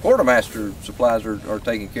sure quartermaster supplies are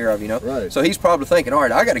taken care of, you know. Right. So he's probably thinking, all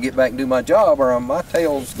right, I got to get back and do my job, or my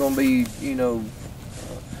tail's going to be, you know,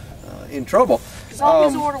 in trouble. Because all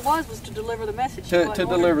his order was to deliver the message. To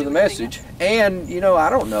deliver the message. And, you know, I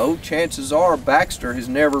don't know, chances are Baxter has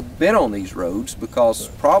never been on these roads, because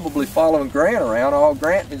probably following Grant around, all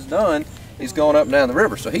Grant has done is gone up and down the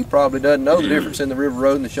river. So he probably doesn't know the difference in the River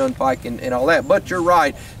Road and the Shunpike and all that. But you're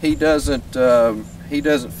right, he doesn't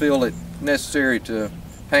feel it necessary to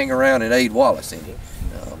hang around and aid Wallace any.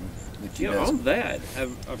 On that,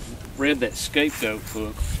 I've read that Scapegoat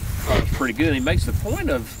book pretty good. And he makes the point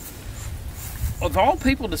of all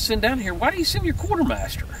people to send down here, why do you send your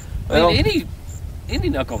quartermaster? I mean, any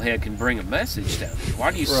knucklehead can bring a message down here.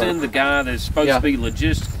 Why do you send the guy that's supposed to be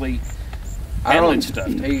logistically handling stuff?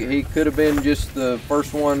 He could have been just the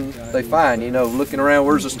first one they find, you know, looking around,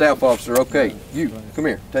 where's the staff officer? Okay, you, come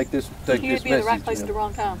here, take this message. He'd be in the right place at the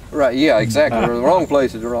wrong time. Right, yeah, exactly, or the wrong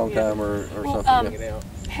place at the wrong time, or something.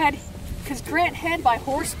 Because Grant had by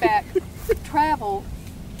horseback traveled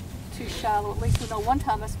to Shiloh. At least we know one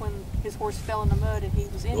time that's when his horse fell in the mud and he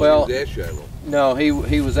was injured. Well, He was at Shiloh. no,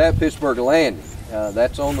 he was at Pittsburgh Landing.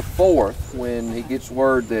 That's on the 4th when he gets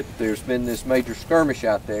word that there's been this major skirmish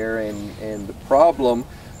out there, and the problem,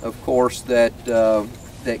 of course, that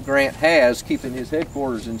that Grant has keeping his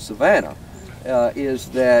headquarters in Savannah is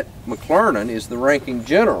that McClernand is the ranking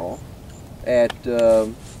general at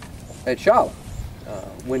Shiloh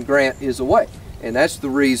when Grant is away. And that's the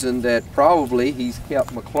reason that probably he's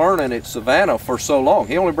kept McClernand at Savannah for so long.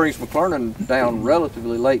 He only brings McClernand down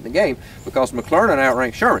relatively late in the game because McClernand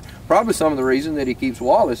outranks Sherman. Probably some of the reason that he keeps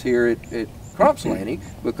Wallace here at Crump's Landing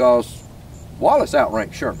because Wallace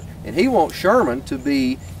outranks Sherman. And he wants Sherman to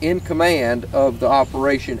be in command of the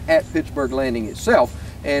operation at Pittsburgh Landing itself.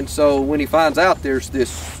 And so when he finds out there's this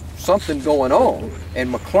something going on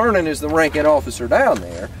and McClernand is the ranking officer down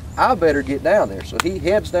there, I better get down there. So he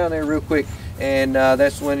heads down there real quick, and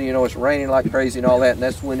that's when, you know, it's raining like crazy and all that, and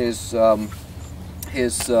that's when his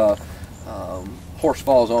horse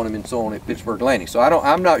falls on him and so on at Pittsburgh Landing. So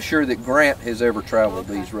I'm not sure that Grant has ever traveled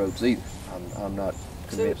these roads either. I'm not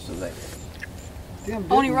convinced of that. The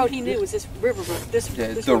only road he knew was this river.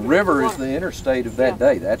 The river is the interstate of that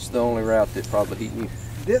day. That's the only route that probably he knew.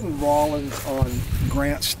 Didn't Rollins on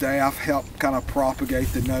Grant's staff help kind of propagate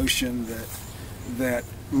the notion that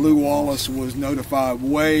Lew Wallace was notified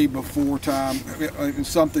way before time?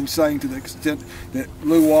 Something saying to the extent that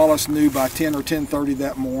Lew Wallace knew by 10 or 10:30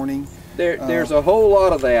 that morning. There's a whole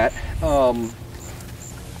lot of that.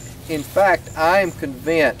 In fact, I am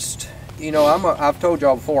convinced. You know, I've told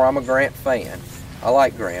y'all before, I'm a Grant fan. I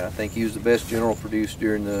like Grant. I think he was the best general produced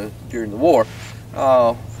during the war.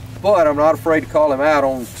 But I'm not afraid to call him out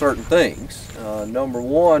on certain things. Number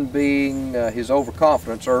one being his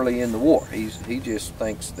overconfidence early in the war. He just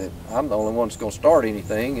thinks that I'm the only one that's going to start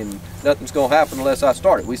anything and nothing's going to happen unless I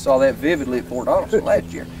start it. We saw that vividly at Fort Donelson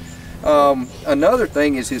last year. Another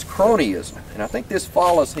thing is his cronyism, and I think this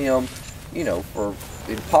follows him, you know,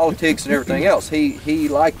 in politics and everything else. He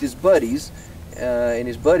liked his buddies, and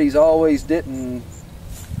his buddies always didn't,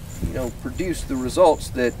 you know, produce the results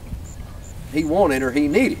that he wanted or he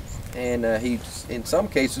needed. And he, in some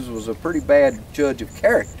cases, was a pretty bad judge of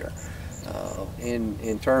character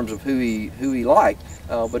in terms of who he liked.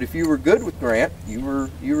 But if you were good with Grant, you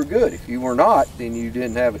were good. If you were not, then you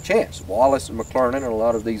didn't have a chance. Wallace and McClernand and a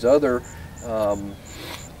lot of these other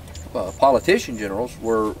politician generals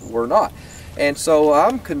were not. And so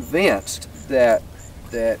I'm convinced that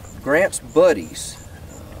Grant's buddies,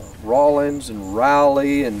 Rawlins and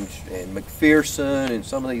Rowley and McPherson and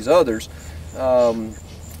some of these others,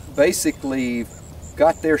 basically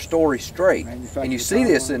got their story straight. And you see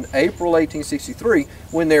this in April 1863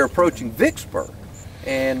 when they're approaching Vicksburg.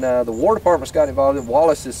 And the War Department's got involved, and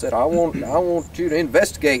Wallace has said, I want you to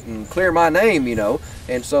investigate and clear my name, you know.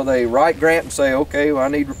 And so they write Grant and say, okay, well, I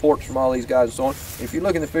need reports from all these guys and so on. And if you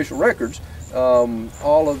look in the official records,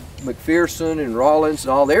 all of McPherson and Rawlins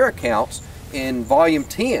and all their accounts in volume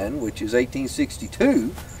 10, which is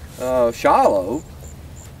 1862, Shiloh,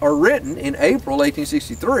 are written in April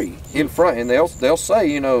 1863 in front, and they'll say,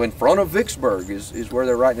 you know, in front of Vicksburg is where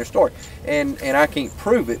they're writing their story. And I can't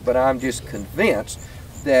prove it, but I'm just convinced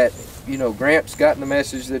that, you know, Grant's gotten the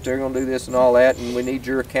message that they're going to do this and all that, and we need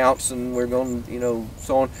your accounts, and we're going to, you know,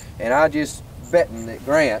 so on. And I just betting that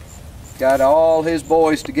Grant got all his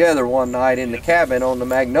boys together one night in the cabin on the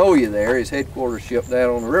Magnolia there, his headquarters ship down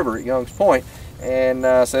on the river at Young's Point, and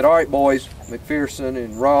said, all right, boys, McPherson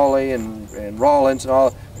and Raleigh and Rawlins and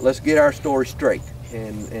all, let's get our story straight,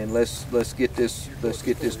 and let's get this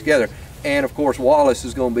together. And of course, Wallace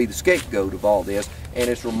is going to be the scapegoat of all this. And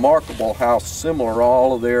it's remarkable how similar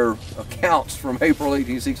all of their accounts from April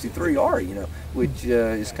 1863 are, you know, which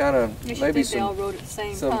is kind of maybe some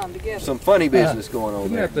funny business going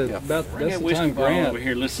on there. Bring that whiskey bottle over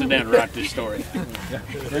here. Let's sit down and write this story.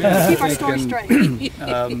 Keep our story straight.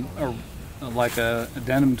 Like a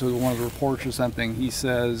addendum to one of the reports or something, he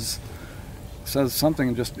says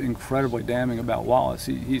something just incredibly damning about Wallace.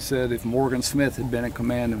 He said if Morgan Smith had been in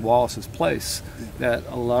command in Wallace's place, that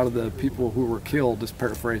a lot of the people who were killed, just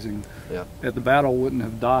paraphrasing, at the battle wouldn't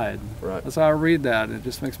have died. Right. That's how I read that. It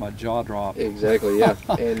just makes my jaw drop. Exactly, yeah.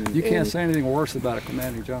 And you can't say anything worse about a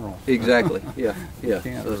commanding general. Exactly, yeah.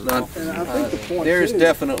 So it's not, there's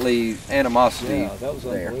definitely animosity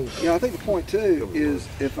there. Yeah, I think the point too is,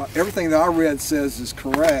 if everything that I read says is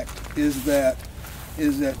correct, is that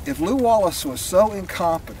if Lew Wallace was so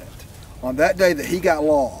incompetent on that day that he got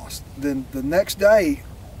lost, then the next day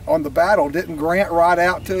on the battle, didn't Grant write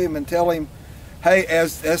out to him and tell him, hey,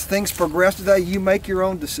 as things progress today, you make your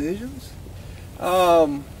own decisions?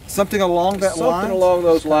 Something along that line? Something along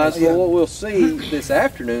those lines. Well, what we'll see this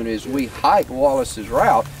afternoon is we hike Wallace's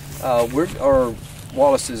route, or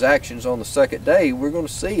Wallace's actions on the second day. We're going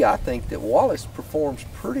to see, I think, that Wallace performs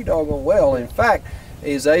pretty doggone well. In fact,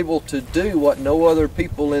 is able to do what no other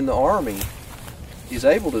people in the Army is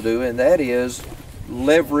able to do, and that is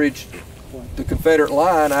leverage the Confederate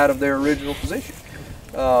line out of their original position.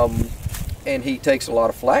 And he takes a lot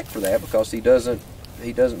of flack for that because he doesn't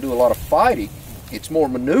do a lot of fighting. It's more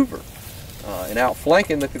maneuver and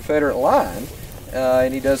outflanking the Confederate line,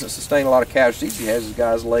 and he doesn't sustain a lot of casualties. He has his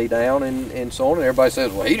guys lay down and so on, and everybody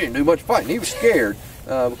says, well, he didn't do much fighting. He was scared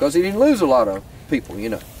because he didn't lose a lot of people, you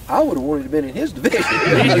know. I would have wanted to have been in his division.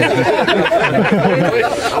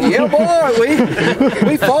 Yeah, boy,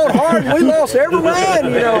 we fought hard and we lost every man,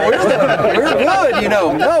 you know. We're good, you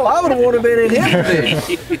know. No, I would have wanted to have been in his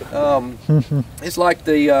division. It's like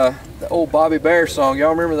the old Bobby Bear song. Y'all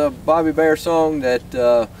remember the Bobby Bear song that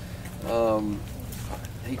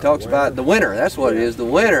he talks about the winter? That's what it is, the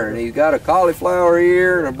winter. And he's got a cauliflower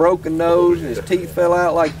ear and a broken nose and his teeth fell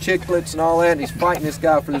out like chiclets and all that. And he's fighting this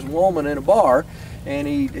guy for this woman in a bar. And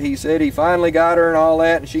he said he finally got her and all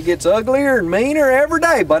that, and she gets uglier and meaner every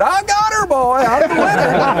day. But I got her, boy. I'm the winner.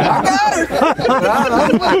 I got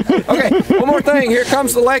her. Okay, one more thing. Here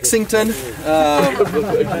comes the Lexington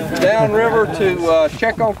downriver to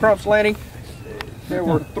check on Crump's Landing. There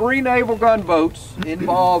were 3 naval gunboats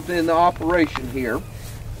involved in the operation here.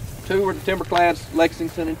 2 were the timber-class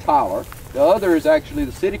Lexington and Tyler. The other is actually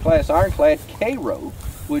the city-class ironclad Cairo,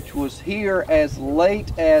 which was here as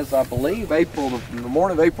late as, I believe, the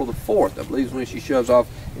morning of April the 4th. I believe is when she shoves off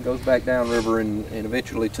and goes back downriver and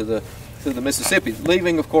eventually to the Mississippi,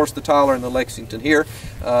 leaving, of course, the Tyler and the Lexington here.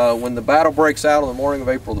 When the battle breaks out on the morning of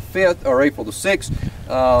April the 5th or April the 6th,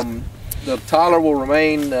 the Tyler will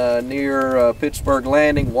remain near Pittsburgh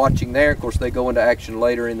Landing, watching there. Of course, they go into action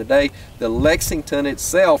later in the day. The Lexington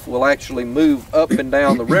itself will actually move up and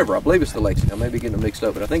down the river. I believe it's the Lexington. I may be getting them mixed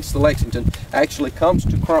up, but I think it's the Lexington. Actually comes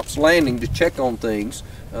to Crump's Landing to check on things,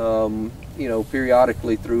 you know,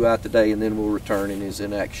 periodically throughout the day, and then will return and is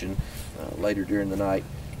in action later during the night.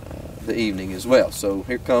 The evening as well. So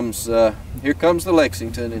here comes the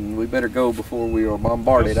Lexington, and we better go before we are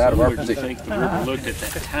bombarded out of our position. I think the river looked at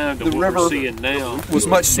that time to what we're seeing now was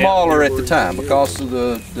much smaller at the time because of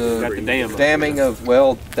the damming of,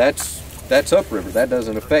 well, that's upriver. That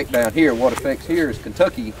doesn't affect down here. What affects here is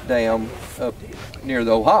Kentucky Dam up near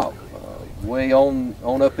the Ohio, way on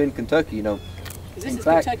up in Kentucky, you know. In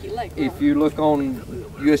fact, Kentucky Lake, right? If you look on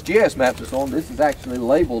USGS maps and so on, this is actually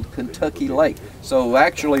labeled Kentucky Lake. So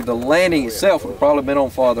actually the landing itself would probably have been on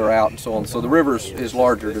farther out and so on. So the river is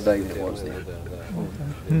larger today than it was then.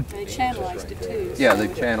 They channelized it too. Yeah,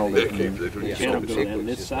 they channeled it. The channel go down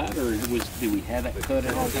this side, or do we have that cut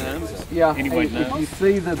at all times? Yeah, anyway, if you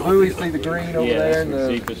see the buoy, see the green over there, and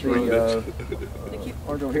the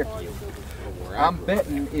orange over here. I'm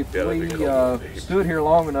betting if we stood here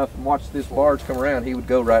long enough and watched this barge come around, he would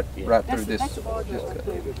go right through this.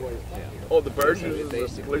 Oh, the barges, the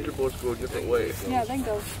pleasure boats go a different way. Yeah, they can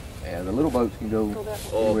go. Yeah, the little boats can go.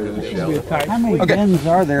 How many bends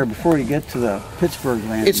are there before you get to the Pittsburgh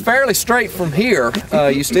Landing? It's fairly straight from here.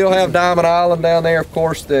 You still have Diamond Island down there, of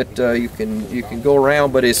course, that you can go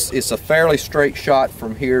around, but it's a fairly straight shot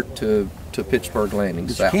from here to Pittsburgh Landing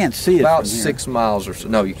south. You can't see it about 6 miles or so.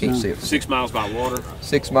 No, you can't see it. 6 miles by water.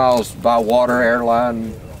 6 miles by water,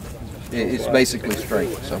 airline. It's basically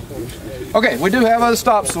straight. So, okay, we do have other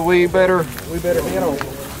stops, so we better head on.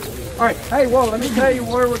 All right. Hey, well, let me tell you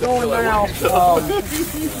where we're going now.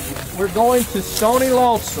 We're going to Stony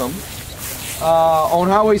Lonesome on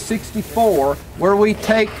Highway 64, where we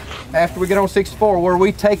take, after we get on 64, where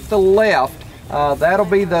we take the left. That'll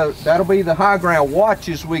be the high ground. Watch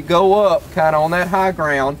as we go up kind of on that high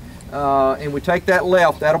ground, and we take that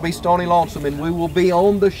left. That'll be Stony Lonesome, and we will be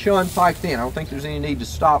on the Shunpike then. I don't think there's any need to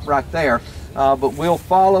stop right there, but we'll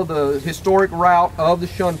follow the historic route of the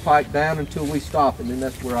Shunpike down until we stop, and then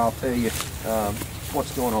that's where I'll tell you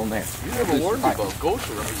what's going on there. You never warned me about ghost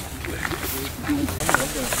riding.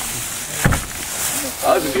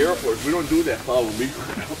 I was in the Air Force. We don't do that follow me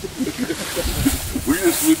crowd. We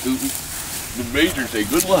just with the major say,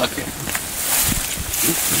 good luck. I'll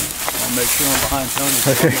make sure I'm behind Tony.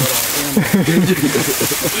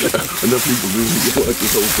 Enough people do get like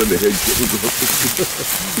this whole thing, the head goes up.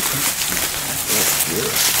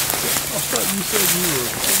 I thought you said you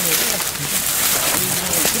were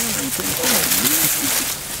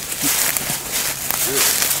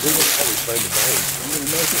We're going to always find the bank. I'm going to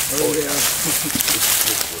make it. Oh, yeah.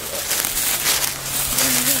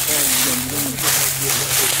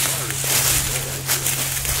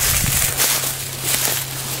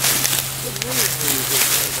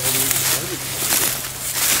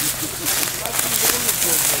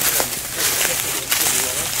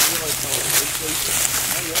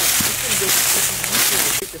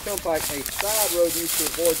 The Shunpike, a side road used to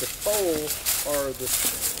avoid the toll or the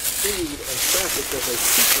speed and traffic of a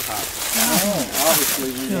superhighway.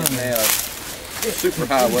 Obviously, we didn't have a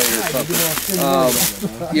superhighway or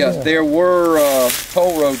something. Yeah, there were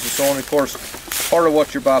toll roads and so on. Of course, part of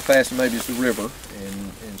what you're bypassing maybe is the river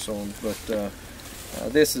and so on. But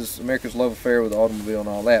this is America's love affair with the automobile and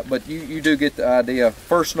all that. But you do get the idea.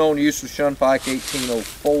 First known use of Shunpike,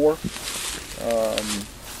 1804.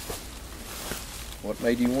 What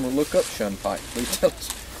made you want to look up Shunpike? Please tell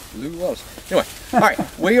us. Lew Wallace. Anyway, all right,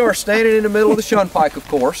 we are standing in the middle of the Shunpike, of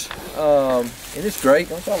course, and it's great.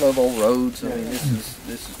 Don't y'all love old roads? I mean, this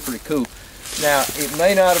is pretty cool. Now, it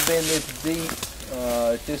may not have been this deep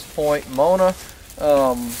at this point. Mona,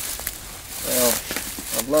 well,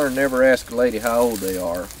 I've learned never ask a lady how old they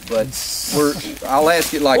are, but I'll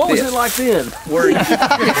ask it like this. What was it like then? Do you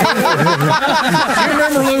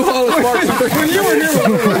remember Lew Wallace Martin? When you were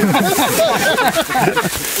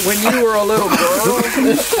when you were a little girl,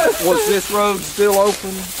 was this road still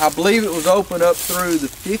open? I believe it was open up through the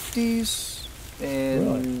 50s,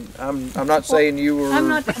 and really? I'm not saying you were. I'm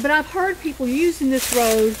not, but I've heard people using this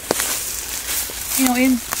road, you know,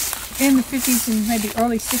 in the 50s and maybe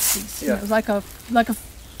early 60s. Yeah. It was like a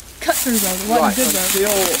cut-through road. It wasn't a good road.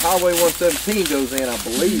 Until Highway 117 goes in, I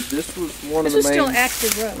believe this was one of the main. This was still an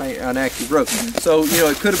active road. An active road. So, you know,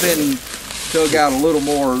 it could have been dug out a little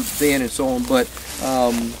more then and so on, but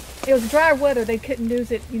it was dry weather. They couldn't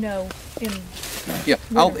use it, you know, in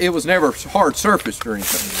it was never hard surfaced or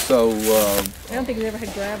anything. So I don't think it ever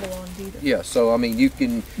had gravel on it either. Yeah, so I mean, you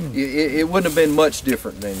can it wouldn't have been much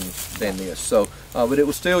different than this. So, but it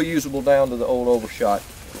was still usable down to the old Overshot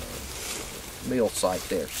mill site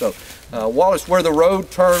there. So, Wallace, where the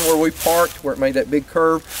road turned, where we parked, where it made that big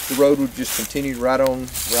curve, the road would just continue right on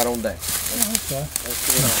down. Oh, okay.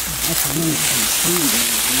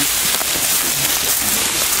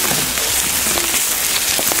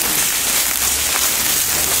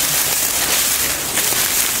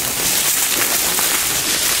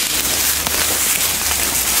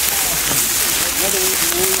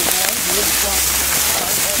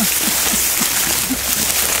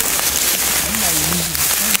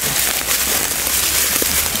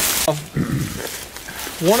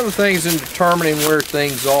 One of the things in determining where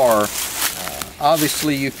things are,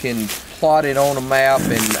 obviously you can plot it on a map,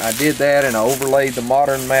 and I did that, and I overlaid the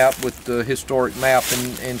modern map with the historic map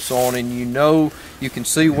and so on, and you can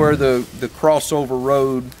see where the crossover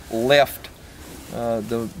road left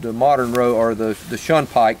the modern road or the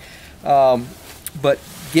Shunpike, but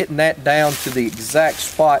getting that down to the exact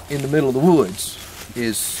spot in the middle of the woods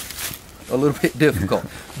is a little bit difficult.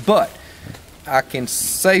 But I can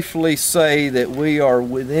safely say that we are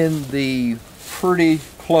within the pretty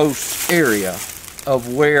close area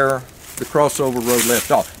of where the crossover road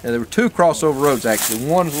left off. And there were two crossover roads actually.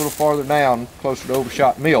 One is a little farther down, closer to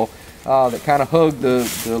Overshot Mill, that kind of hugged the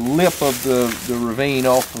lip of the ravine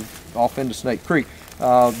off into Snake Creek. The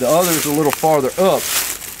other is a little farther up.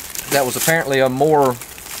 That was apparently a more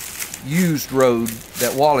used road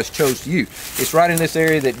that Wallace chose to use. It's right in this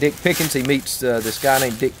area that Dick Pickens, he meets this guy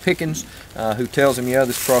named Dick Pickens, who tells him, yeah,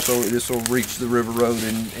 this will reach the river road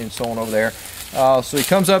and so on over there. So he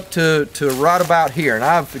comes up to right about here, and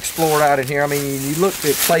I've explored out in here. I mean, you look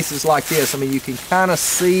at places like this, I mean, you can kind of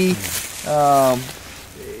see,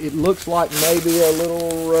 it looks like maybe a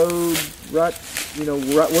little road right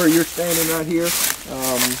where you're standing right here.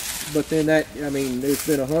 But then there's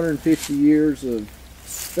been 150 years of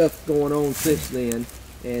stuff going on since then,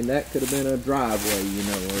 and that could have been a driveway,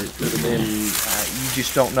 or it could have been, you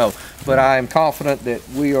just don't know. But I am confident that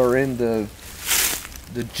we are in the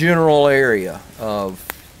general area of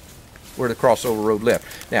where the crossover road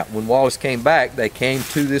left. Now, when Wallace came back, they came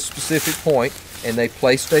to this specific point, and they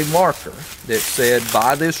placed a marker that said,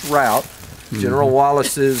 by this route, General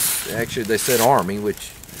Wallace's, actually they said army,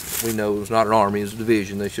 which we know it was not an army, it was a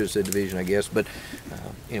division. They should have said division, I guess. But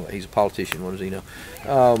anyway, he's a politician. What does he know?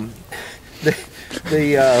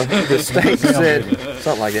 The stake said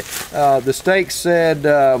something like that. The stake said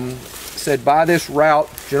by this route,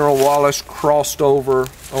 General Wallace crossed over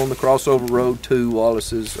on the crossover road to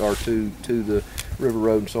Wallace's or to the river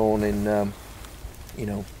road and so on, and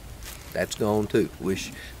that's gone too.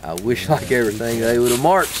 I wish like everything they would have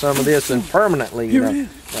marked some of this and permanently.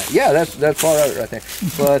 Yeah, that's part of it right there.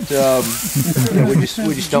 But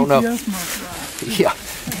we just don't know. Yeah,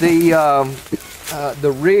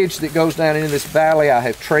 the ridge that goes down into this valley, I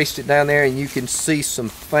have traced it down there, and you can see some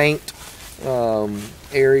faint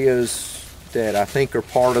areas that I think are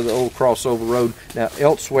part of the old crossover road. Now,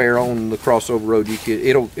 elsewhere on the crossover road,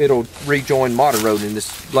 it'll rejoin modern road, and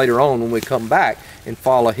this later on when we come back, and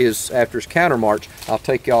follow after his countermarch, I'll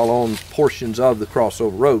take y'all on portions of the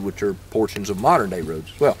crossover road, which are portions of modern day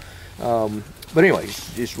roads as well. But anyway,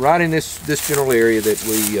 just right in this general area that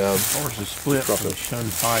we. Or is the split from Shun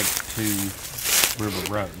Pike to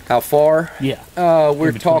River Road? How far? Yeah.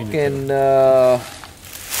 We're talking,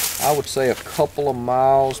 I would say a couple of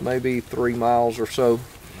miles, maybe 3 miles or so.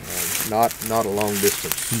 Not a long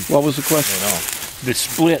distance. What was the question? At all. The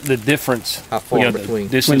split, the difference. How far between?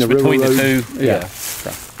 The distance between the two. Yeah.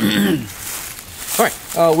 All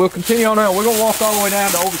right. We'll continue on now. We're going to walk all the way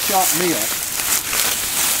down to Overshot Mill.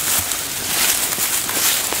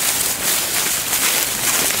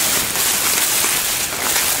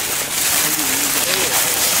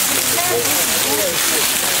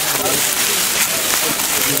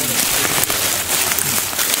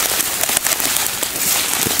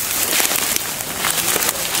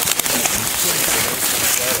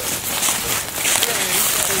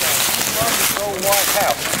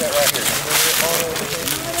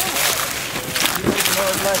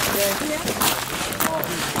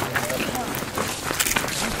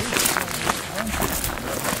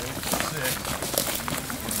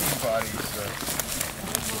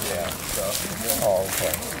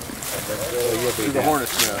 To the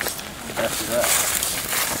hornet's nest after that.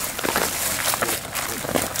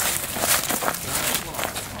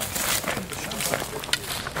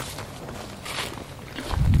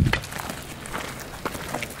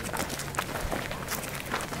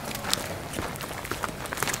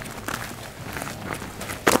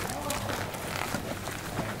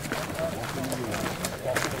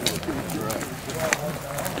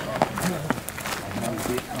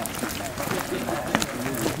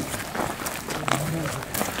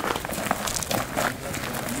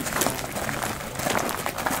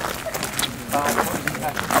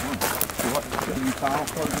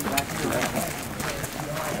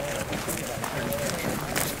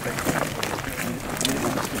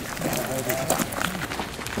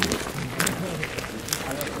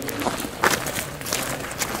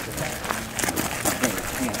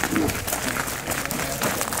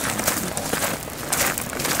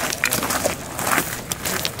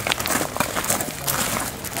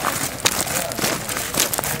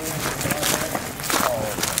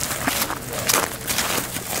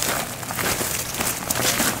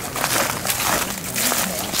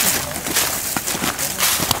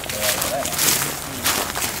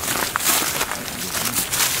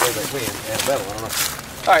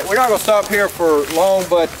 All right, we're not going to stop here for long,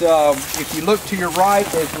 but if you look to your right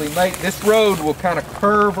as we make this road, will kind of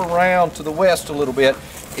curve around to the west a little bit,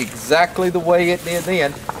 exactly the way it did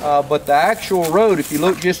then. But the actual road, if you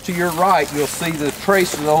look just to your right, you'll see the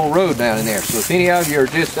trace of the old road down in there. So if any of you are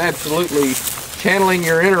just absolutely channeling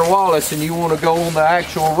your inner Wallace and you want to go on the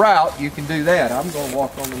actual route, you can do that. I'm going to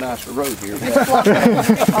walk on the nicer road here. You can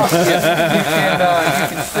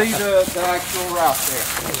see the actual route there.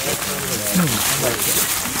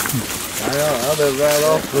 I live right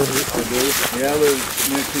off of it. Yeah, I live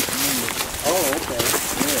near Cucumber. Oh, okay.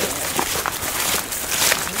 Yeah.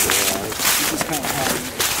 This is kind of high.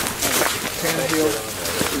 Sandhill.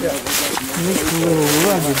 Yeah. Looks a little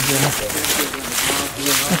rugged there.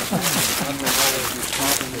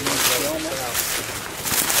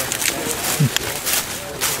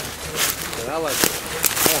 I like it.